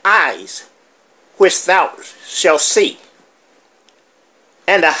thine eyes, which thou shalt see.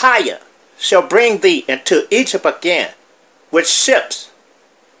 And Yashaya shall bring thee into Egypt again with ships,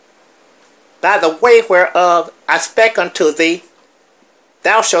 by the way whereof I spake unto thee,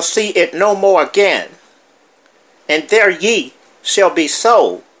 thou shalt see it no more again. And there ye shall be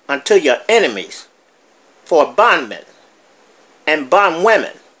sold unto your enemies for bondmen and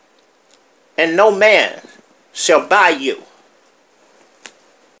bondwomen, and no man shall buy you.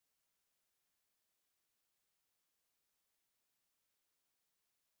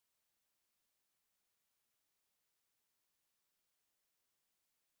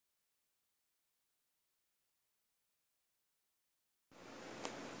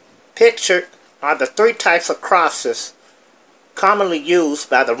 Pictured are the three types of crosses commonly used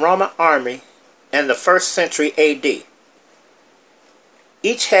by the Roman army in the 1st century AD.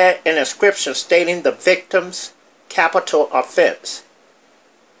 Each had an inscription stating the victim's capital offense.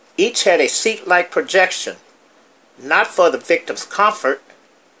 Each had a seat-like projection, not for the victim's comfort,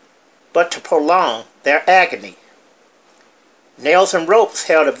 but to prolong their agony. Nails and ropes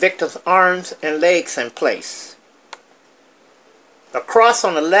held the victim's arms and legs in place. The cross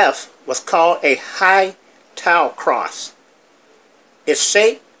on the left was called a high tau cross. Its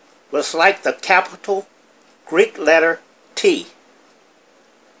shape was like the capital Greek letter T.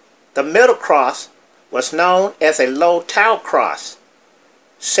 The middle cross was known as a low tau cross,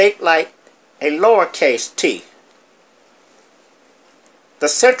 shaped like a lowercase t. The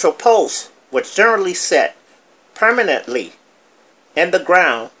central post was generally set permanently in the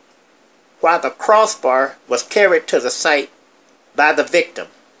ground, while the crossbar was carried to the site by the victim.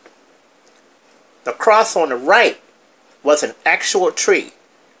 The cross on the right was an actual tree,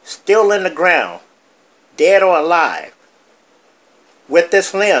 still in the ground, dead or alive, with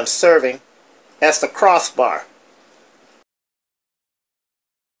this limb serving as the crossbar.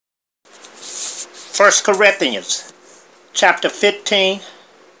 1 Corinthians chapter 15,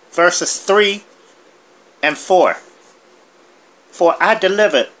 verses 3 and 4. For I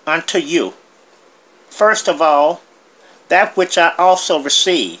delivered unto you, first of all, that which I also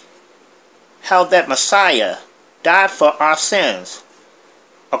received, how that Messiah died for our sins,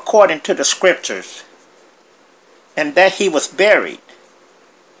 according to the Scriptures, and that he was buried,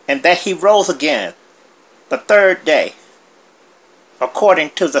 and that he rose again the third day,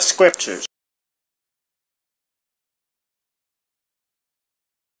 according to the Scriptures.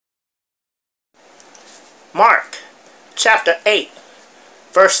 Mark chapter 8,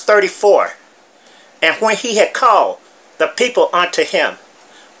 verse 34. And when he had called the people unto him,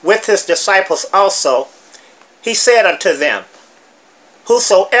 with his disciples also, he said unto them,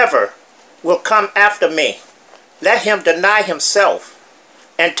 Whosoever will come after me, let him deny himself,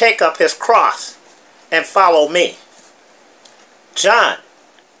 and take up his cross, and follow me. John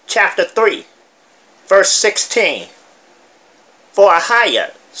chapter 3, verse 16. For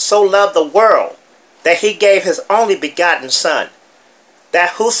Yashaya so loved the world, that he gave his only begotten Son,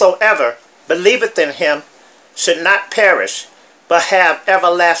 that whosoever believeth in him should not perish, but have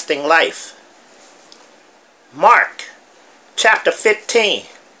everlasting life. Mark chapter 15,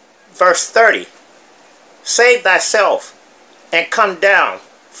 verse 30. Save thyself, and come down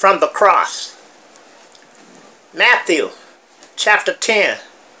from the cross. Matthew chapter 10,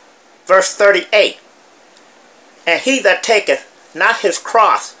 verse 38. And he that taketh not his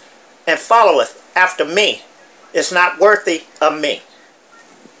cross, and followeth after me, is not worthy of me.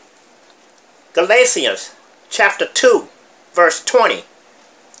 Galatians chapter 2, verse 20.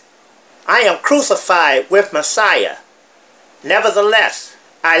 I am crucified with Messiah, nevertheless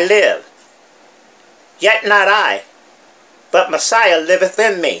I live. Yet not I, but Messiah liveth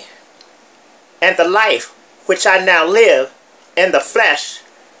in me. And the life which I now live in the flesh,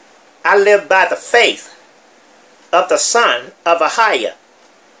 I live by the faith of the Son of Yashaya,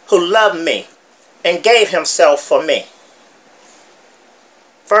 who loved me and gave himself for me.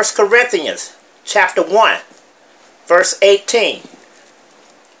 1 Corinthians chapter 1, verse 18.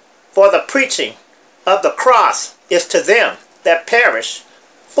 For the preaching of the cross is to them that perish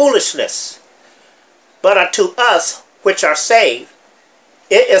foolishness, but unto us which are saved,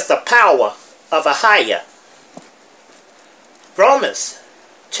 it is the power of Yashaya. Romans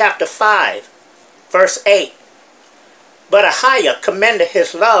chapter 5, verse 8. But Yashaya commended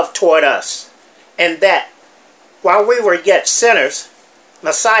his love toward us, and that, while we were yet sinners,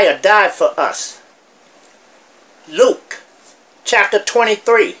 Messiah died for us. Luke chapter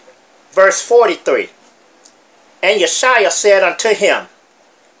 23, verse 43. And Yashaya said unto him,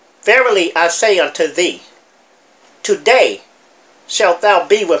 Verily I say unto thee, today shalt thou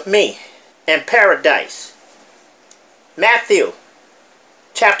be with me in paradise. Matthew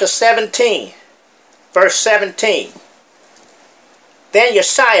chapter 17, verse 17. Then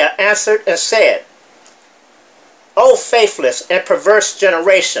Yashaya answered and said, O faithless and perverse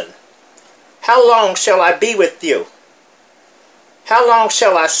generation, how long shall I be with you? How long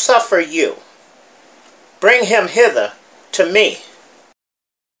shall I suffer you? Bring him hither to me.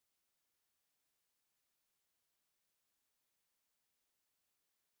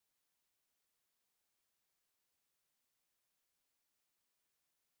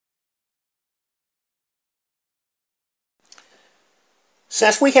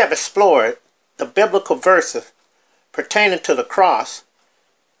 Since we have explored the biblical verses pertaining to the cross,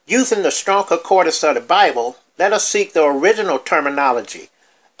 using the strong concordance of the Bible, let us seek the original terminology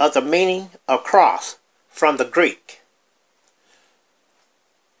of the meaning of cross from the Greek.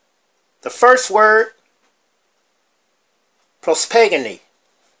 The first word, prospagany,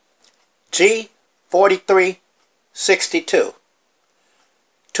 G4362,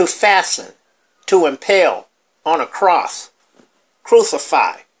 to fasten, to impale on a cross,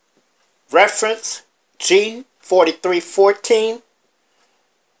 crucify, reference G4314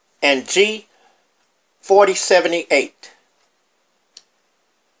 and G4078.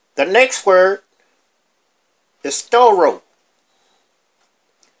 The next word is storo,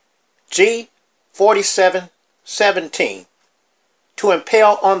 G4717, to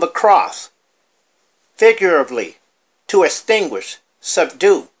impale on the cross, figuratively, to extinguish,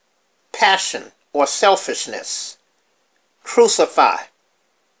 subdue, passion, or selfishness. Crucify.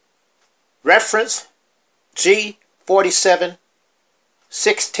 Reference G4716.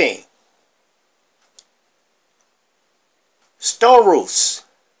 Storus,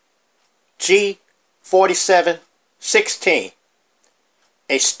 G4716.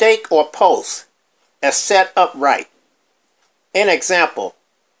 A stake or post as set upright. An example,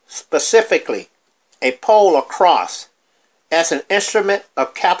 specifically, a pole or cross as an instrument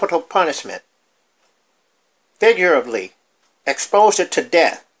of capital punishment. Figuratively, exposure to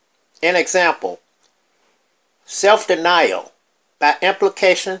death. An example, self-denial, by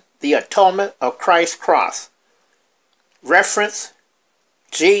implication, the atonement of Christ's cross. Reference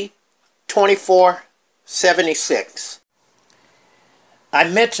G 2476. I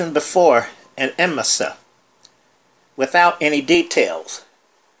mentioned before an emissary, without any details.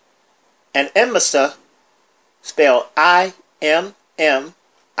 An emissary, spelled I-M-M-I-S-S-A,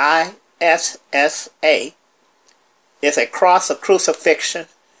 is a cross of crucifixion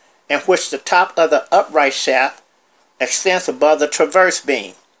in which the top of the upright shaft extends above the transverse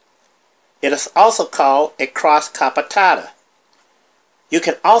beam. It is also called a cross capitata. You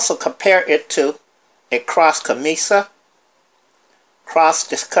can also compare it to a cross commissa, cross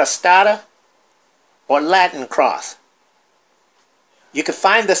discustata, or Latin cross. You can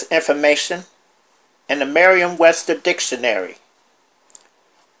find this information in the Merriam-Webster Dictionary.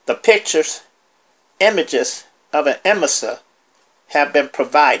 The pictures, images of an emissary have been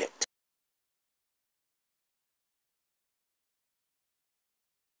provided.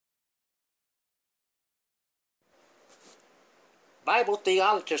 Bible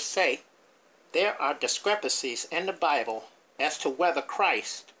theologians say there are discrepancies in the Bible as to whether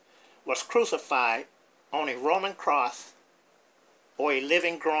Christ was crucified on a Roman cross or a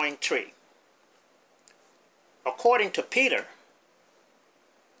living growing tree. According to Peter,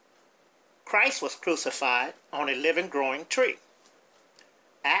 Christ was crucified on a living growing tree.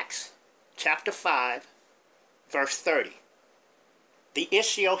 Acts chapter 5, verse 30. The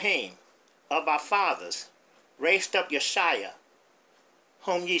Ishiohim of our fathers raised up Yashaya,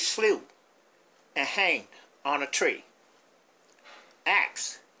 whom ye slew and hanged on a tree.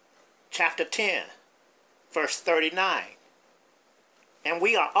 Acts chapter 10, verse 39. And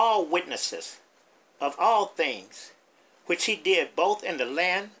we are all witnesses of all things which he did both in the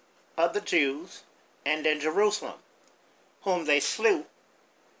land of the Jews and in Jerusalem, whom they slew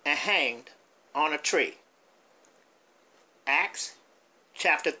and hanged on a tree. Acts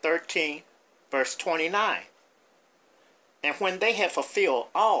chapter 13, verse 29. And when they had fulfilled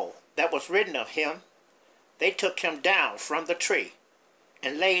all that was written of him, they took him down from the tree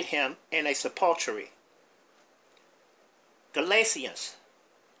and laid him in a sepulchre. Galatians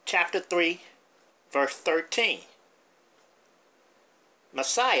chapter 3, verse 13.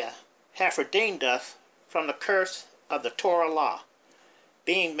 Messiah hath redeemed us from the curse of the Torah law,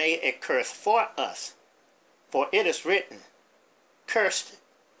 being made a curse for us. For it is written, Cursed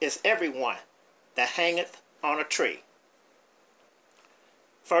is everyone that hangeth on a tree.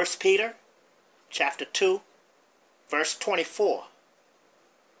 1 Peter chapter 2, verse 24.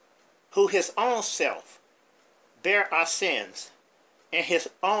 Who his own self bare our sins in his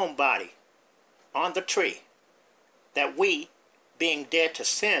own body on the tree, that we, being dead to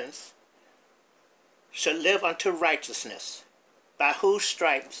sins, should live unto righteousness, by whose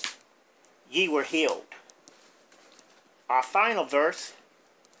stripes ye were healed. Our final verse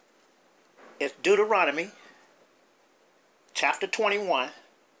is Deuteronomy chapter 21,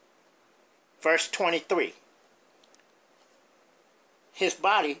 verse 23. His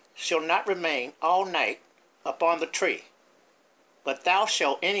body shall not remain all night upon the tree, but thou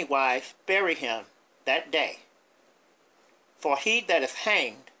shalt anywise bury him that day. For he that is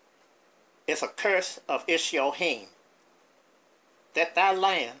hanged is a curse of Ishiohim, that thy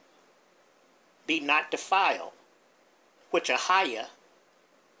land be not defiled, which Yashaya,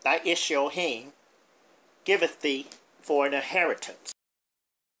 thy Ishiohim, giveth thee for an inheritance.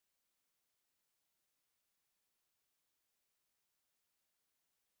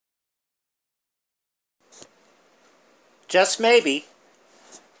 Just maybe,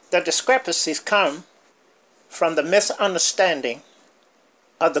 the discrepancies come from the misunderstanding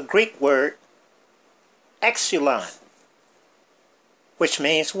of the Greek word exulon, which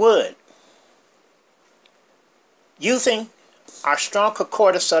means wood. Using our strong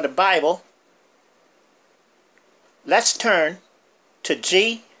concordance of the Bible, let's turn to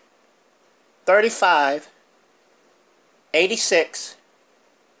G 3586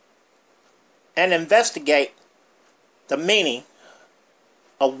 and investigate the meaning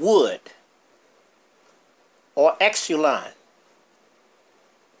of wood or exulon.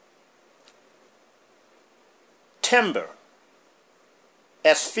 Timber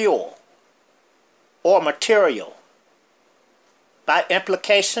as fuel or material. By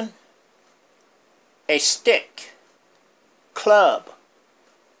implication, a stick, club,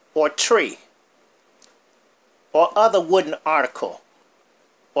 or tree, or other wooden article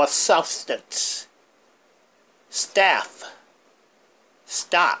or substance. Staff,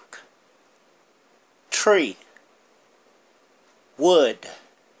 stock, tree, wood.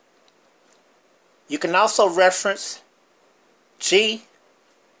 You can also reference G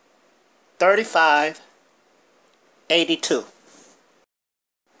 35:82.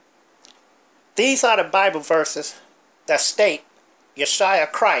 These are the Bible verses that state Yashaya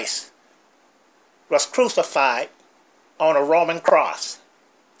Christ was crucified on a Roman cross.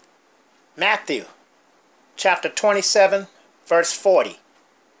 Matthew chapter 27 verse 40.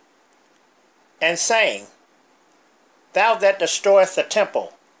 And saying, Thou that destroyest the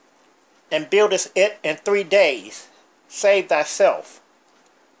temple, and buildest it in 3 days, save thyself.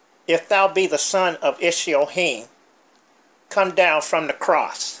 If thou be the son of Yashaya, come down from the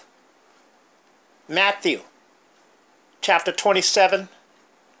cross. Matthew chapter 27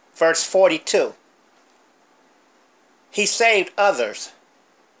 verse 42. He saved others.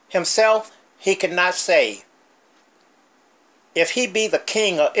 Himself he could not save. If he be the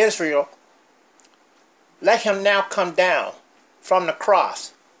king of Israel, let him now come down from the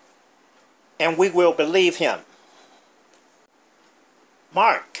cross, and we will believe him.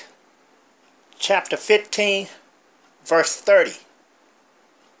 Mark chapter 15 verse 30.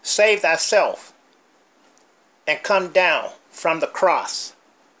 Save thyself and come down from the cross.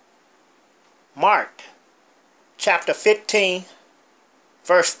 Mark chapter 15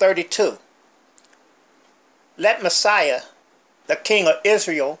 verse 32. Let Messiah, the King of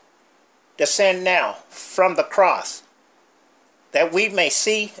Israel, descend now from the cross, that we may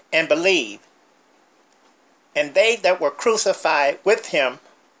see and believe. And they that were crucified with him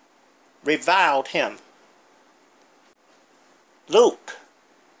reviled him. Luke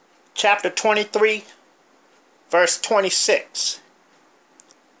chapter 23 verse 26.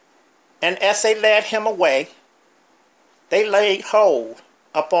 And as they led him away, they laid hold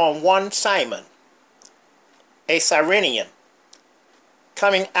upon one Simon, a Cyrenian,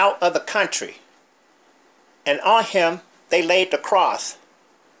 coming out of the country, and on him they laid the cross,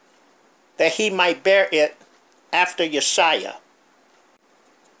 that he might bear it after Yashaya.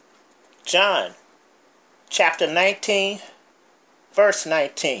 John chapter 19 verse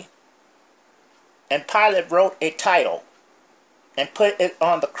 19. And Pilate wrote a title and put it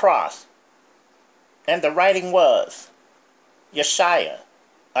on the cross, and the writing was, Yashaya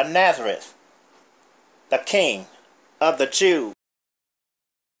of Nazareth, the King of the Jews.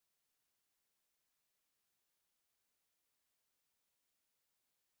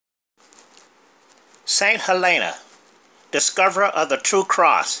 Saint Helena, discoverer of the true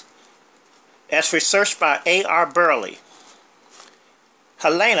cross, as researched by A.R. Burley.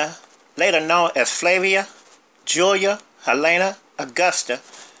 Helena, later known as Flavia, Julia, Helena, Augusta,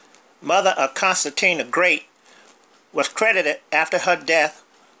 mother of Constantine the Great, was credited after her death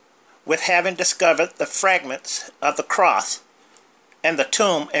with having discovered the fragments of the cross and the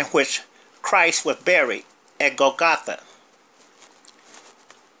tomb in which Christ was buried at Golgotha.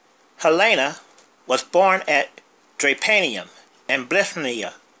 Helena was born at Drepanium in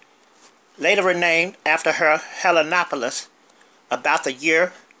Bithynia, later renamed after her Helenopolis, about the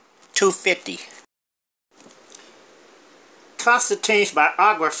year 250. Constantine's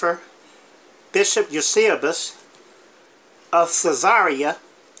biographer, Bishop Eusebius of Caesarea,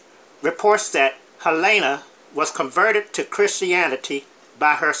 reports that Helena was converted to Christianity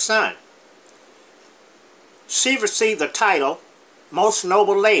by her son. She received the title Most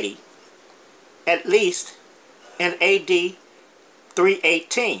Noble Lady, at least in AD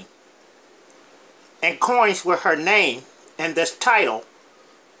 318, and coins with her name and this title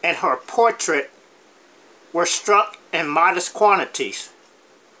and her portrait were struck in modest quantities.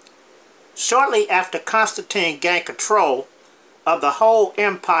 Shortly after Constantine gained control of the whole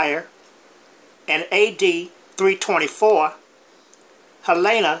empire in AD 324,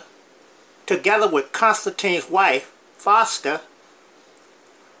 Helena, together with Constantine's wife, Fausta,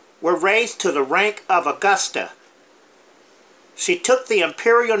 were raised to the rank of Augusta. She took the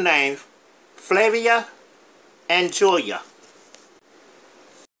imperial names Flavia and Julia.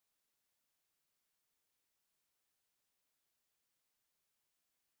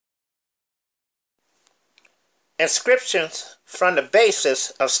 Inscriptions from the basis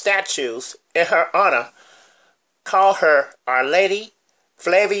of statues in her honor call her Our Lady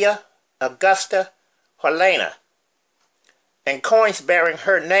Flavia Augusta Helena, and coins bearing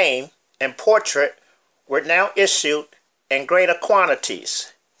her name and portrait were now issued in greater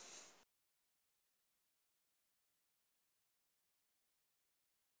quantities.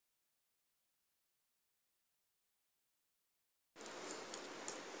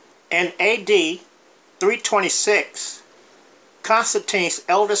 In AD 326, Constantine's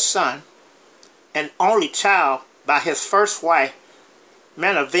eldest son and only child by his first wife,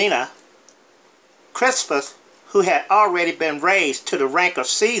 Manavina, Crispus, who had already been raised to the rank of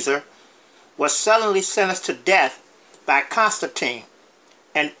Caesar, was suddenly sentenced to death by Constantine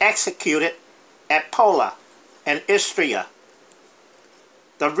and executed at Pola in Istria.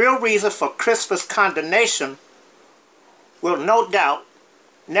 The real reason for Crispus' condemnation will no doubt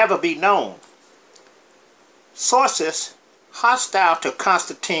never be known. Sources hostile to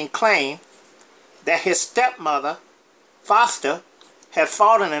Constantine claim that his stepmother, Fausta, had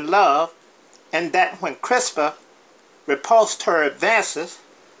fallen in love, and that when Crispus repulsed her advances,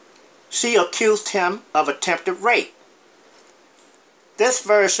 she accused him of attempted rape. This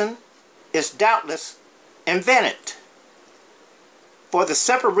version is doubtless invented for the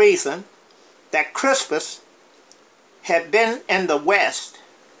simple reason that Crispus had been in the west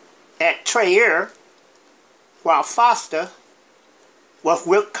at Traer, while Fausta was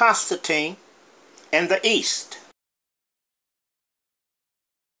with Constantine in the east.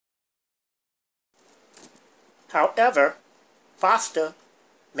 However, Fausta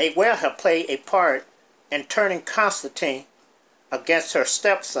may well have played a part in turning Constantine against her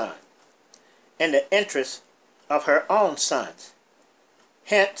stepson in the interest of her own sons.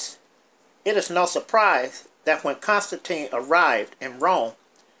 Hence, it is no surprise that when Constantine arrived in Rome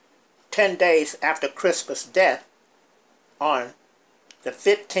 10 days after Crispus' death on the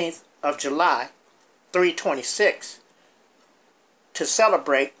 15th of July, 326, to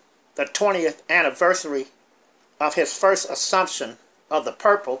celebrate the 20th anniversary of his first assumption of the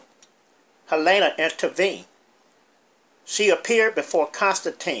purple, Helena intervened. She appeared before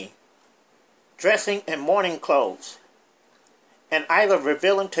Constantine, dressing in mourning clothes, and either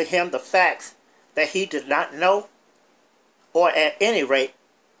revealing to him the facts that he did not know, or at any rate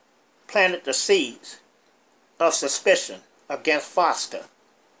planted the seeds of suspicion against Fausta.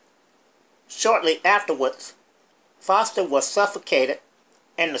 Shortly afterwards, Fausta was suffocated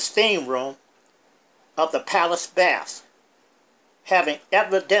in the steam room of the palace baths, having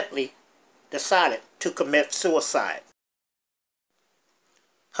evidently decided to commit suicide.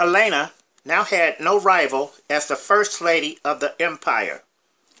 Helena now had no rival as the first lady of the empire.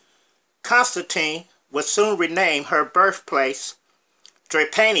 Constantine would soon rename her birthplace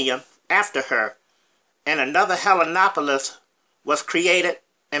Drepanium after her, and another Helenopolis was created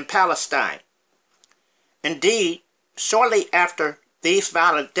in Palestine. Indeed, shortly after these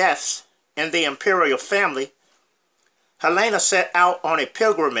violent deaths in the imperial family, Helena set out on a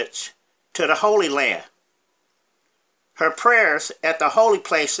pilgrimage to the Holy Land. Her prayers at the holy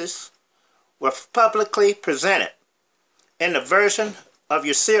places were publicly presented in the version of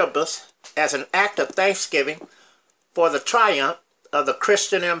Eusebius as an act of thanksgiving for the triumph of the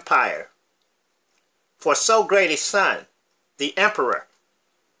Christian empire, for so great a son, the emperor,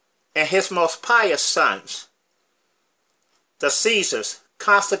 and his most pious sons, the Caesars,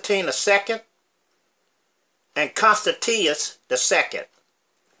 Constantine II and Constantius II.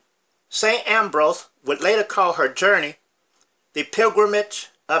 St. Ambrose would later call her journey the pilgrimage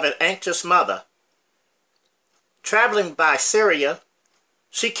of an anxious mother. Traveling by Syria,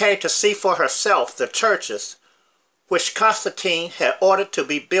 she came to see for herself the churches which Constantine had ordered to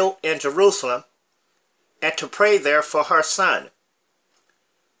be built in Jerusalem, and to pray there for her son.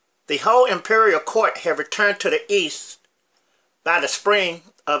 The whole imperial court had returned to the east by the spring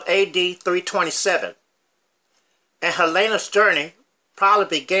of AD 327, and Helena's journey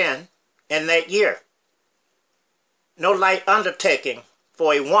probably began in that year. No light undertaking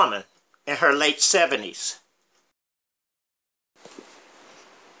for a woman in her late 70s.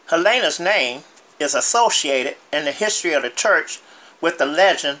 Helena's name is associated in the history of the church with the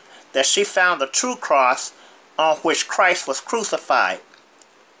legend that she found the true cross on which Christ was crucified.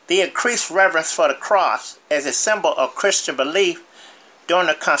 The increased reverence for the cross as a symbol of Christian belief during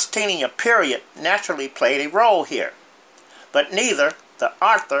the Constantinian period naturally played a role here. But neither the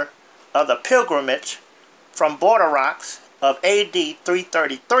author of the pilgrimage from Bordeaux of AD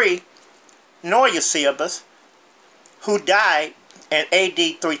 333 nor Eusebius, who died in AD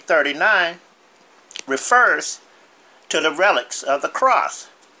 339, refers to the relics of the cross.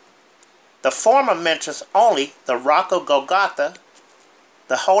 The former mentions only the Rock of Golgotha,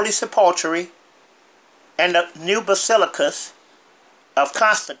 the Holy Sepulchre, and the new Basilicas of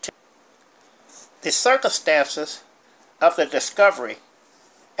Constantine. The circumstances of the discovery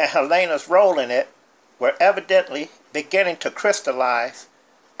and Helena's role in it were evidently beginning to crystallize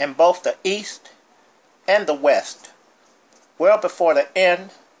in both the East and the West, well before the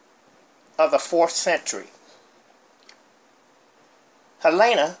end of the 4th century.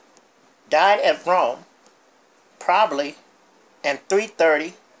 Helena died at Rome, probably in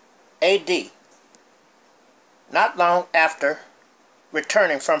 330 AD, not long after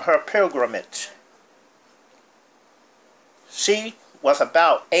returning from her pilgrimage. She was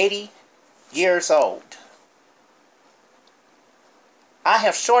about 80 years old. I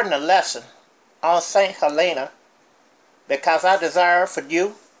have shortened the lesson on St. Helena because I desire for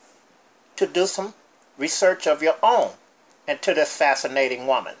you to do some research of your own into this fascinating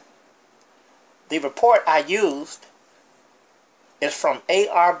woman. The report I used is from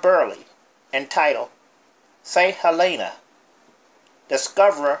A.R. Burley, entitled St. Helena,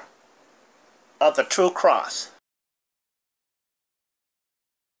 Discoverer of the True Cross.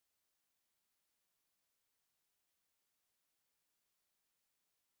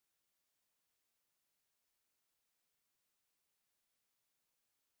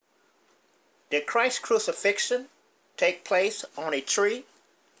 Did Christ's crucifixion take place on a tree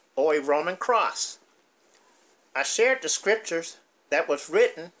or a Roman cross? I shared the scriptures that was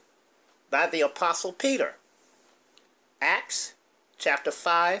written by the Apostle Peter. Acts chapter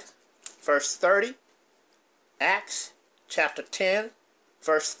 5, verse 30. Acts chapter 10,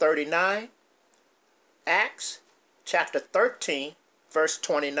 verse 39. Acts chapter 13, verse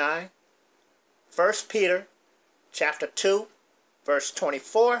 29. 1 Peter chapter 2, verse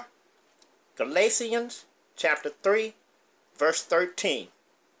 24. Galatians chapter 3, verse 13.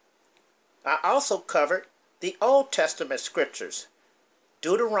 I also covered the Old Testament scriptures,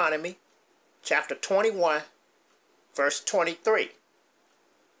 Deuteronomy chapter 21, verse 23.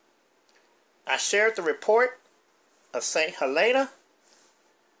 I shared the report of St. Helena,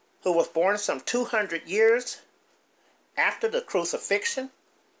 who was born some 200 years after the crucifixion.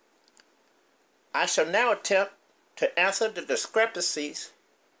 I shall now attempt to answer the discrepancies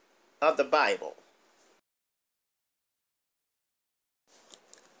of the Bible.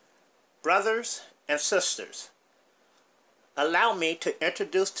 Brothers and sisters, allow me to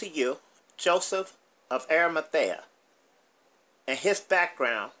introduce to you Joseph of Arimathea and his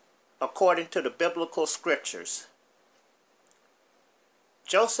background according to the biblical scriptures.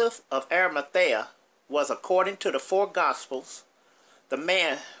 Joseph of Arimathea was, according to the four Gospels, the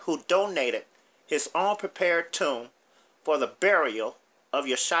man who donated his own prepared tomb for the burial of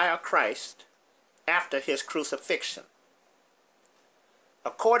Yashaya Christ after his crucifixion.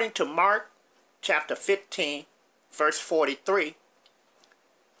 According to Mark chapter 15, verse 43,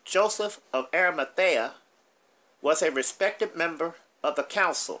 Joseph of Arimathea was a respected member of the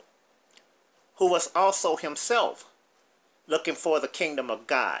council, who was also himself looking for the kingdom of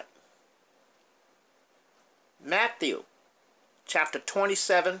God. Matthew chapter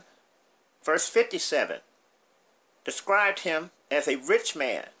 27, verse 57, described him as a rich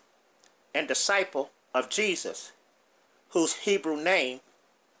man and disciple of Jesus, whose Hebrew name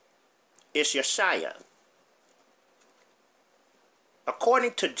is Yashaya.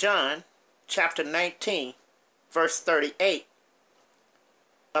 According to John chapter 19, verse 38,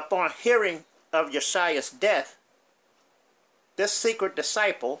 upon hearing of Yashaya's death, this secret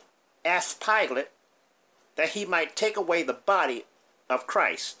disciple asked Pilate that he might take away the body of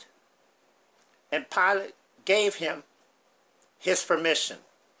Christ, and Pilate gave him his permission.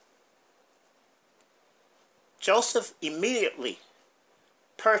 Joseph immediately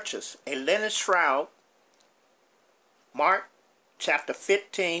purchased a linen shroud, Mark chapter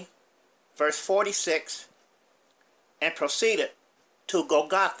 15, verse 46, and proceeded to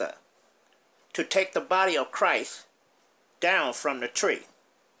Golgotha to take the body of Christ down from the tree.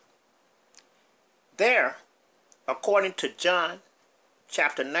 There, according to John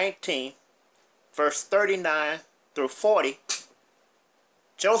chapter 19, verse 39 through 40,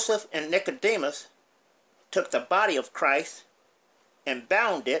 Joseph and Nicodemus took the body of Christ and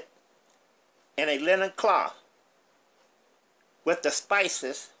bound it in a linen cloth with the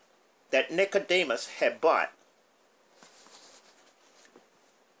spices that Nicodemus had bought.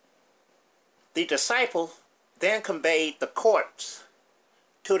 The disciples then conveyed the corpse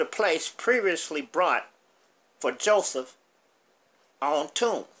to the place previously brought for Joseph's own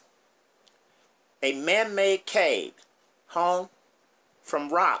tomb, a man-made cave hewn from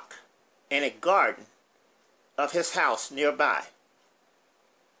rock in a garden of his house nearby.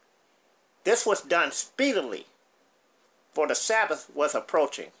 This was done speedily, for the Sabbath was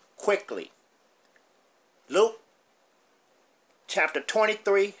approaching quickly. Luke chapter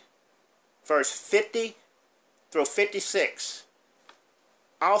 23, verse 50 through 56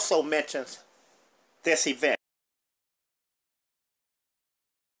 also mentions this event.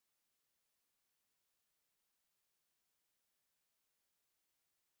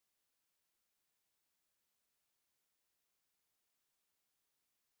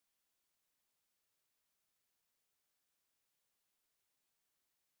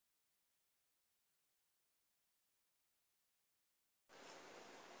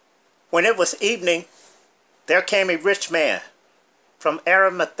 When it was evening, there came a rich man from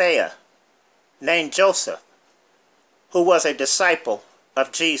Arimathea named Joseph, who was a disciple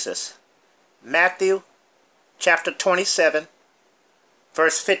of Jesus. Matthew chapter 27,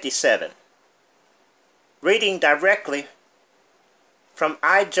 verse 57. Reading directly from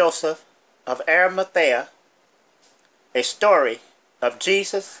I, Joseph of Arimathea, a story of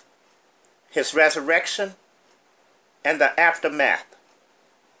Jesus, his resurrection, and the aftermath.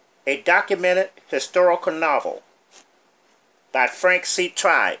 A documented historical novel by Frank C.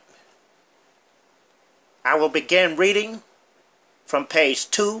 Tribe. I will begin reading from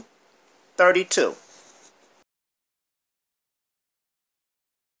page 232.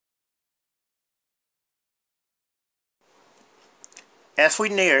 As we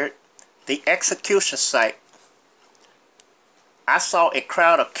neared the execution site, I saw a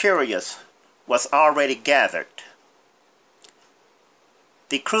crowd of curious was already gathered.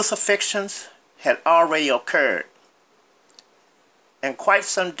 The crucifixions had already occurred, and quite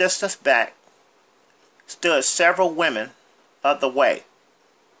some distance back stood several women of the way,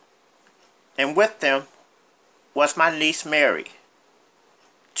 and with them was my niece Mary,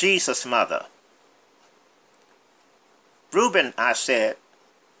 Jesus' mother. "Reuben," I said,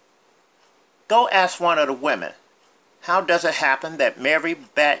 "go ask one of the women, how does it happen that Mary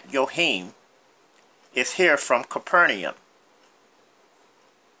Bat Yohim is here from Capernaum?"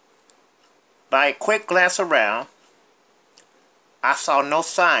 By a quick glance around, I saw no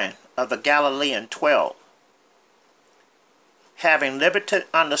sign of the Galilean 12. Having limited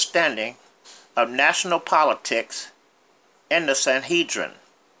understanding of national politics and the Sanhedrin,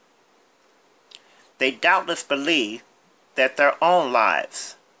 they doubtless believed that their own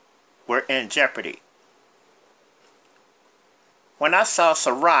lives were in jeopardy. When I saw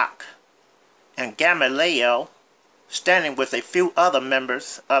Sirach and Gamaliel standing with a few other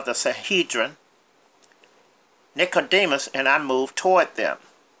members of the Sanhedrin, Nicodemus and I moved toward them.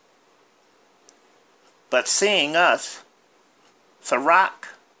 But seeing us, Sirach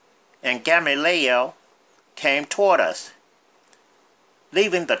and Gamaliel came toward us,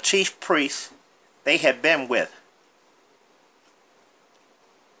 leaving the chief priests they had been with.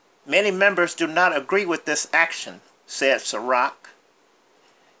 "Many members do not agree with this action," said Sirach,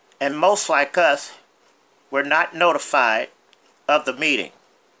 "and most like us were not notified of the meeting."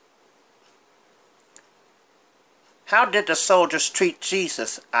 "How did the soldiers treat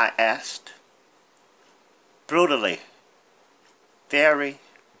Jesus?" I asked. "Brutally, very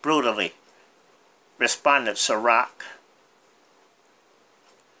brutally," responded Sirach.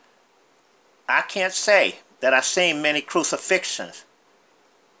 "I can't say that I've seen many crucifixions,"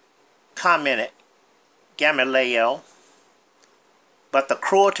 commented Gamaliel, "but the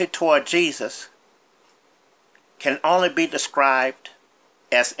cruelty toward Jesus can only be described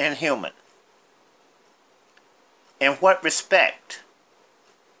as inhuman." "In what respect?"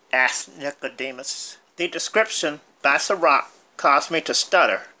 asked Nicodemus. The description by Sirach caused me to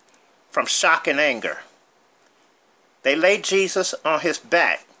stutter from shock and anger. "They laid Jesus on his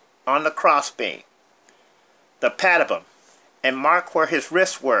back on the crossbeam, the patibum, and marked where his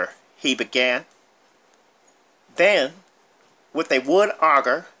wrists were," he began. "Then, with a wood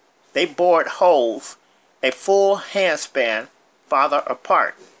auger, they bored holes a full handspan farther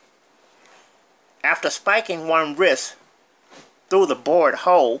apart. After spiking one wrist through the bored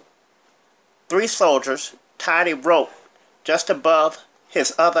hole, 3 soldiers tied a rope just above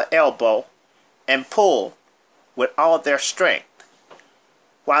his other elbow and pulled with all their strength,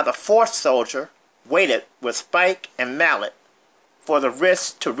 while the 4th soldier waited with spike and mallet for the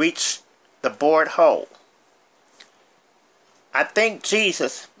wrist to reach the bored hole. I think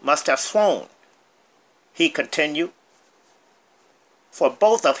Jesus must have swooned," he continued, "for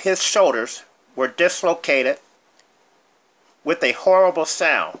both of his shoulders were dislocated with a horrible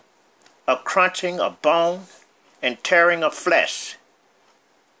sound of crunching of bone and tearing of flesh.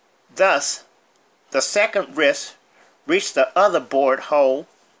 Thus, the second wrist reached the other bored hole,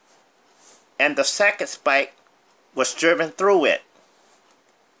 and the second spike was driven through it."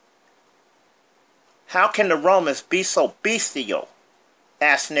 "How can the Romans be so bestial?"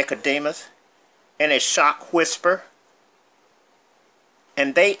 asked Nicodemus in a shocked whisper.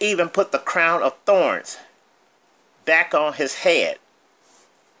 "And they even put the crown of thorns back on his head."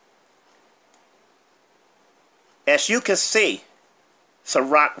 "As you can see,"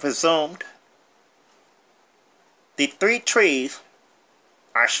 Sirach resumed, "the 3 trees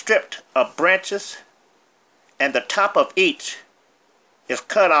are stripped of branches, and the top of each is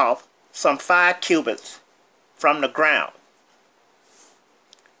cut off some 5 cubits from the ground.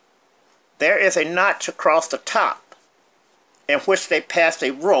 There is a notch across the top in which they passed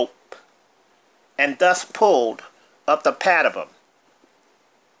a rope and thus pulled up the patibum,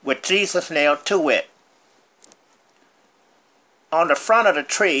 with Jesus nailed to it. On the front of the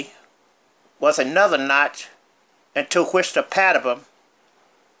tree was another notch into which the patibum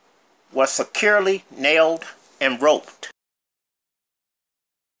was securely nailed and roped.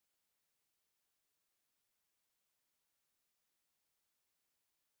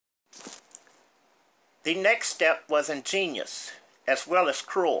 The next step was ingenious as well as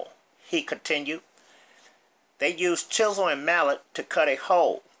cruel, he continued. They used chisel and mallet to cut a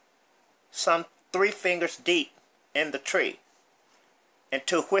hole, some 3 fingers deep, in the tree,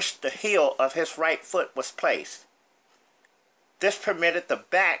 into which the heel of his right foot was placed. This permitted the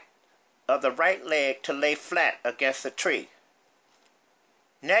back of the right leg to lay flat against the tree.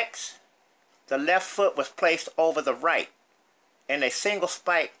 Next, the left foot was placed over the right, and a single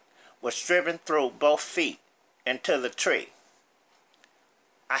spike was driven through both feet into the tree.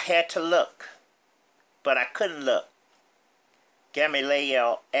 I had to look, but I couldn't look,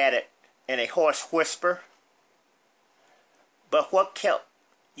 Gamaliel added in a hoarse whisper. But what kept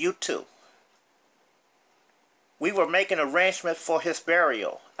you two? We were making arrangements for his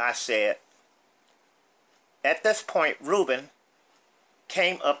burial, I said. At this point, Reuben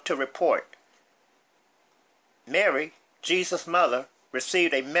came up to report. Mary, Jesus' mother,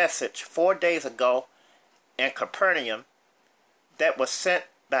 received a message 4 days ago in Capernaum that was sent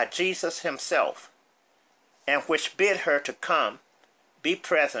by Jesus himself, and which bid her to come, be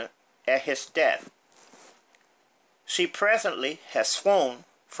present at his death. She presently has swooned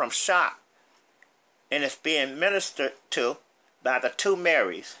from shock and is being ministered to by the 2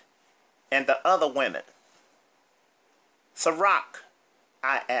 Marys and the other women. Sirach,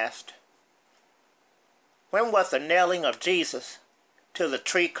 I asked, when was the nailing of Jesus to the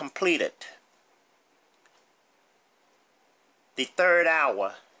tree completed? The 3rd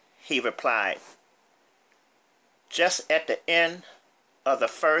hour, he replied, just at the end of the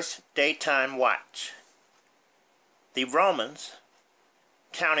first daytime watch. The Romans,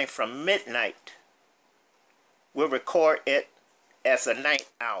 counting from midnight, will record it as the 9th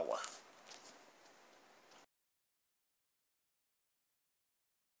hour.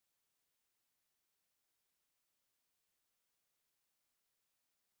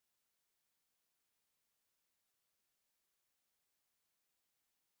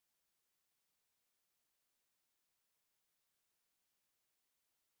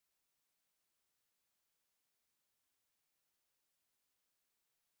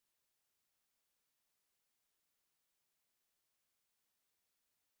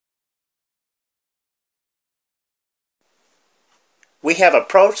 We have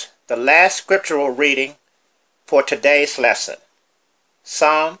approached the last scriptural reading for today's lesson.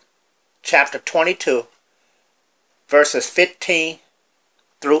 Psalm chapter 22, verses 15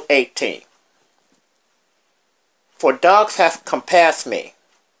 through 18. For dogs have compassed me,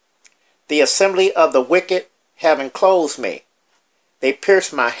 the assembly of the wicked have enclosed me. They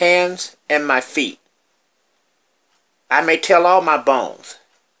pierced my hands and my feet. I may tell all my bones.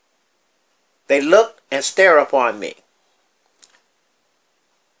 They look and stare upon me.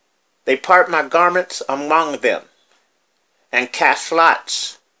 They part my garments among them, and cast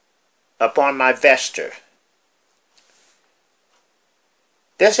lots upon my vesture.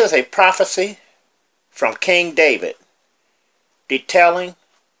 This is a prophecy from King David, detailing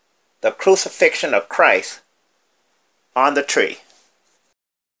the crucifixion of Christ on the tree.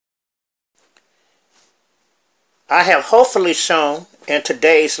 I have hopefully shown in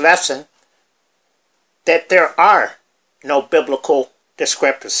today's lesson that there are no biblical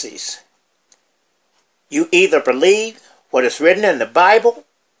discrepancies. You either believe what is written in the Bible,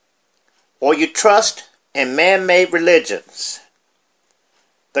 or you trust in man-made religions.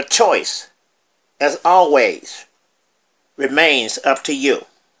 The choice, as always, remains up to you.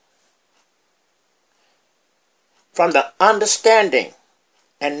 From the understanding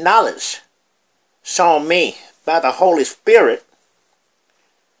and knowledge shown me by the Holy Spirit,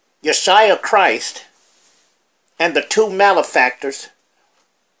 Yashaya Christ and the 2 malefactors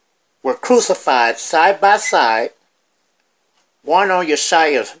were crucified side by side, one on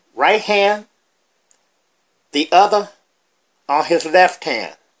Yashaya's right hand, the other on his left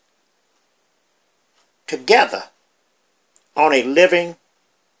hand, together on a living,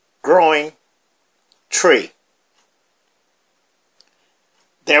 growing tree.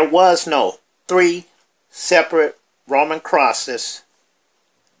 There was no 3 separate Roman crosses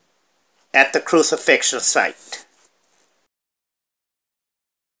at the crucifixion site.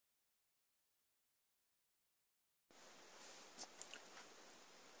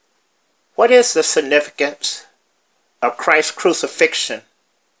 What is the significance of Christ's crucifixion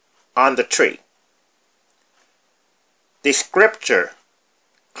on the tree? The scripture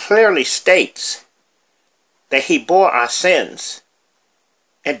clearly states that he bore our sins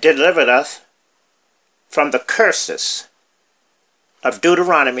and delivered us from the curses of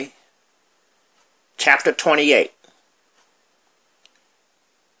Deuteronomy chapter 28.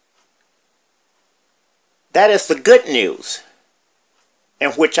 That is the good news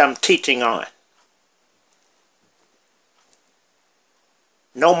in which I'm teaching on.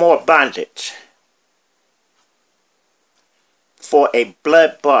 No more bondage for a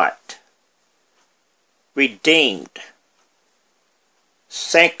blood-bought, redeemed,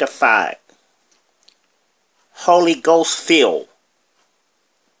 sanctified, Holy Ghost-filled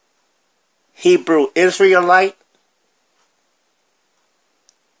Hebrew Israelite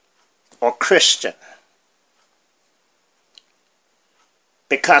or Christian.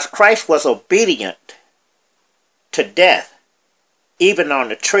 Because Christ was obedient to death, even on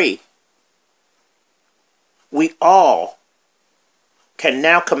the tree, we all can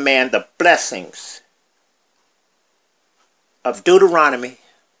now command the blessings of Deuteronomy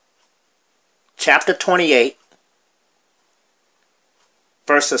chapter 28,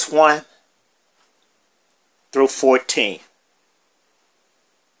 verses 1 through 14.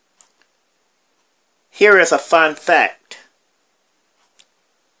 Here is a fun fact.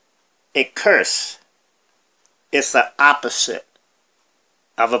 A curse is the opposite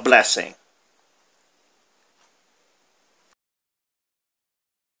of a blessing.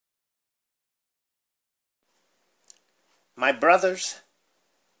 My brothers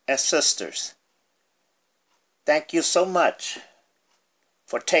and sisters, thank you so much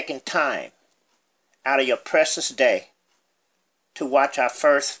for taking time out of your precious day to watch our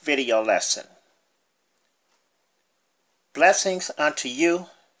first video lesson. Blessings unto you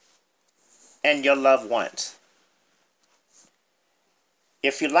and your loved ones.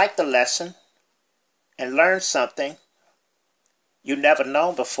 If you like the lesson and learned something you never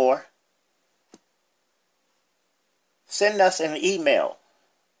known before, send us an email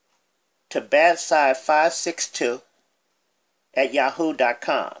to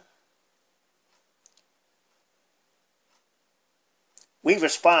badside562@yahoo.com. We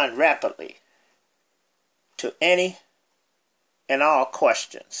respond rapidly to any and all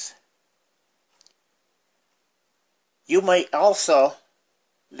questions. You may also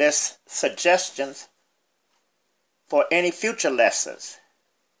list suggestions for any future lessons.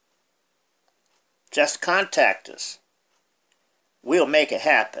 Just contact us. We'll make it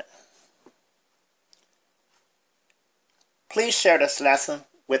happen. Please share this lesson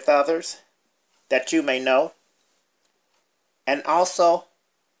with others that you may know. And also,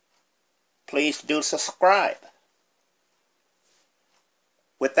 please do subscribe.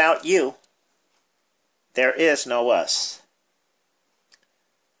 Without you, there is no us.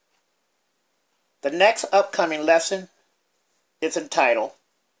 The next upcoming lesson is entitled,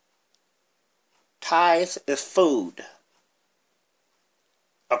 Tithes is Food,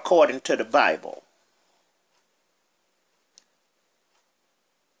 according to the Bible.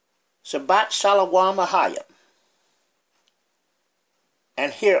 Shabbat Shalom Ahayim.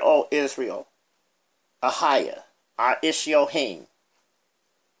 And hear, O Israel, Ahaya, our Ishyohim,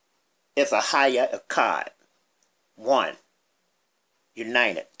 is Ahaya Akkad, one,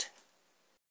 united.